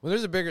every. When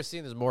there's a bigger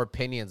scene, there's more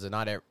opinions and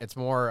not every. It's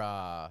more.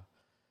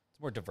 It's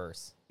more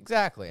diverse.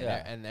 Exactly.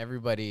 Yeah. And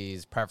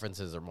everybody's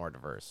preferences are more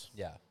diverse.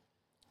 Yeah.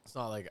 It's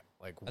not like.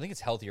 I think it's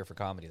healthier for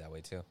comedy that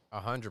way too.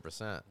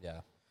 100%.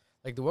 Yeah.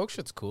 Like the woke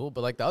shit's cool,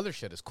 but like the other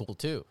shit is cool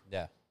too.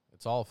 Yeah.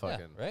 It's all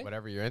fucking right?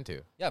 whatever you're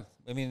into. Yeah.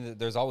 I mean,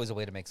 there's always a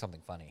way to make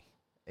something funny.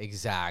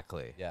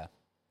 Exactly. Yeah.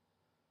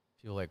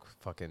 Feel like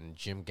fucking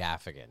Jim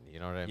Gaffigan, you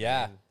know what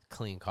I mean?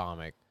 Clean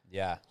comic.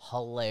 Yeah.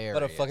 Hilarious.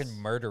 But a fucking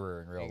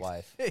murderer in real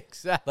life.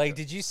 Exactly. Like,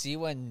 did you see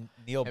when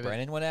Neil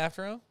Brennan went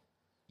after him?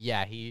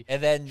 Yeah, he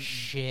and then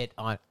shit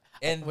on.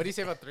 And what do you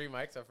say about 3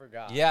 mics? I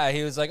forgot. Yeah,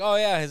 he was like, "Oh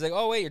yeah," he's like,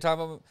 "Oh wait, you're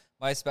talking about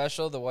my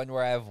special, the one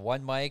where I have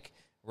one mic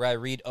where I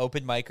read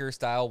open micer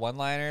style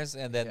one-liners,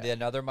 and then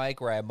another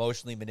mic where I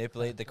emotionally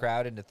manipulate the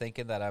crowd into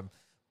thinking that I'm."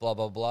 Blah,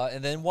 blah, blah.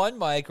 And then one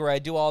mic where I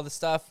do all the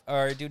stuff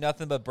or do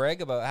nothing but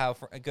brag about how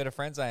good of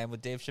friends I am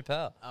with Dave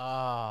Chappelle.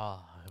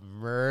 Oh,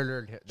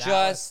 murdered him.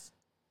 Just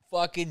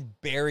fucking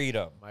buried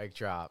him. Mic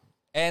drop.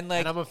 And like,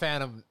 And I'm a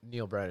fan of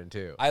Neil Brennan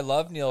too. I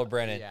love Neil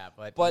Brennan. Yeah,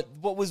 but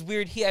what was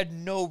weird, he had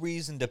no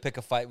reason to pick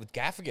a fight with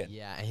Gaffigan.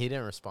 yeah, and he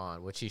didn't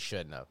respond, which he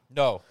shouldn't have.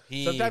 No,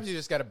 Sometimes you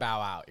just got to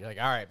bow out. You're like,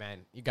 all right, man,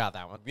 you got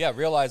that one. yeah,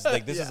 realized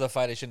like this Yeah. is a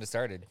fight I shouldn't have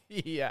started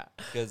Yeah,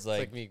 because it's like,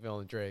 like Meek Mill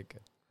and Drake.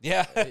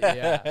 yeah,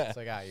 Yeah, it's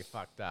like, you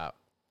fucked up.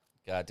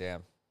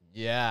 goddamn,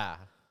 Yeah,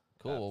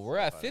 cool. That's Well, we're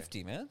so at funny.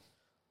 50, man.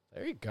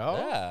 There you go.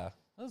 Yeah,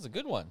 that was a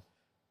good one.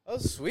 Oh,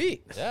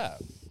 sweet. Yeah,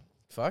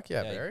 Fuck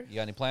yeah, yeah. Barry. You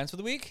got any plans for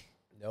the week?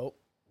 Nope.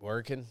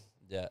 Working.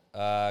 Yeah,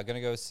 gonna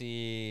go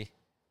see.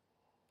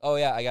 Oh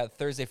yeah, I got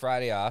Thursday,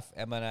 Friday off.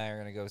 Emma and I are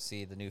gonna go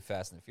see the new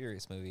Fast and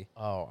Furious movie.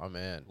 Oh, I'm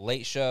in.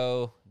 Late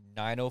show,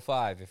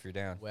 9:05 if you're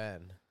down.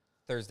 When?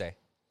 Thursday.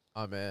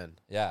 I'm in.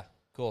 Yeah,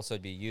 cool. So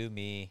it'd be you,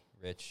 me,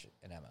 Rich,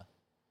 and Emma.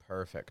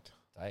 Perfect.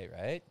 Tight,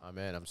 right? I'm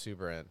in. I'm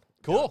super in.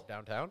 Cool.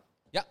 Downtown?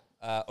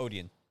 Yeah,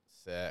 Odeon.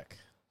 Sick.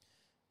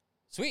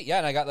 Sweet. Yeah,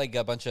 and I got like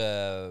a bunch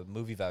of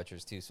movie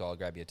vouchers too, so I'll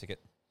grab you a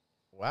ticket.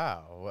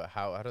 Wow.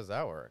 How does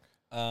that work?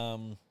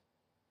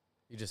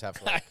 You just have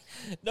to like,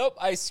 Nope,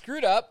 I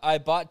screwed up. I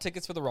bought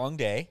tickets for the wrong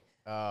day,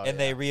 oh, and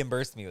yeah. they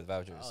reimbursed me with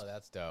vouchers. Oh,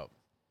 that's dope.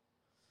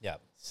 Yeah,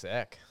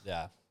 Sick.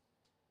 yeah.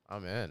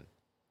 I'm in.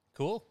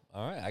 Cool.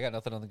 All right, I got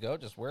nothing on the go.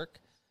 Just work.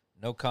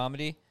 No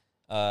comedy.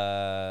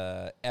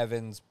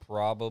 Evan's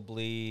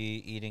probably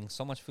eating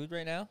so much food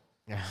right now,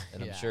 and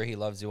Yeah. I'm sure he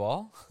loves you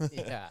all.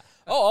 Yeah.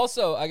 Oh,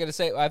 also, I gotta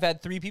say, I've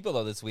had 3 people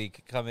though this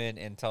week come in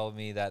and tell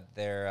me that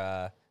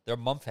they're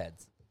mumph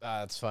heads.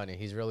 That's funny.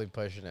 He's really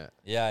pushing it.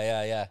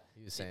 Yeah.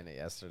 He was saying it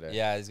yesterday.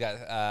 Yeah, he's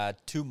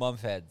got 2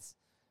 mumph heads.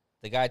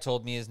 The guy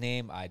told me his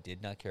name. I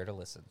did not care to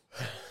listen.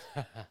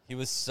 He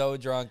was so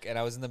drunk, and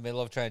I was in the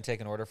middle of trying to take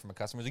an order from a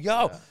customer. He's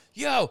like,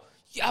 yo,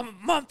 I'm a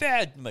mumph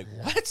head. I'm like,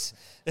 what?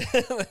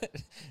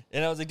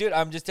 And I was like, dude,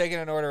 I'm just taking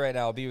an order right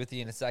now. I'll be with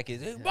you in a second.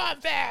 He's like,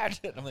 mumph head.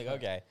 And I'm like,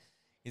 okay.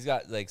 He's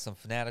got like some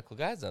fanatical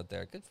guys out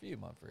there. Good for you,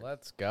 Mumford.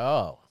 Let's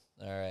go.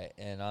 All right.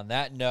 And on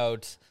that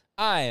note,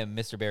 I am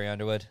Mr. Barry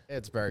Underwood.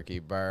 It's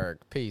Berkey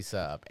Burke. Peace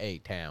up.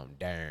 A-Town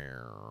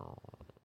down.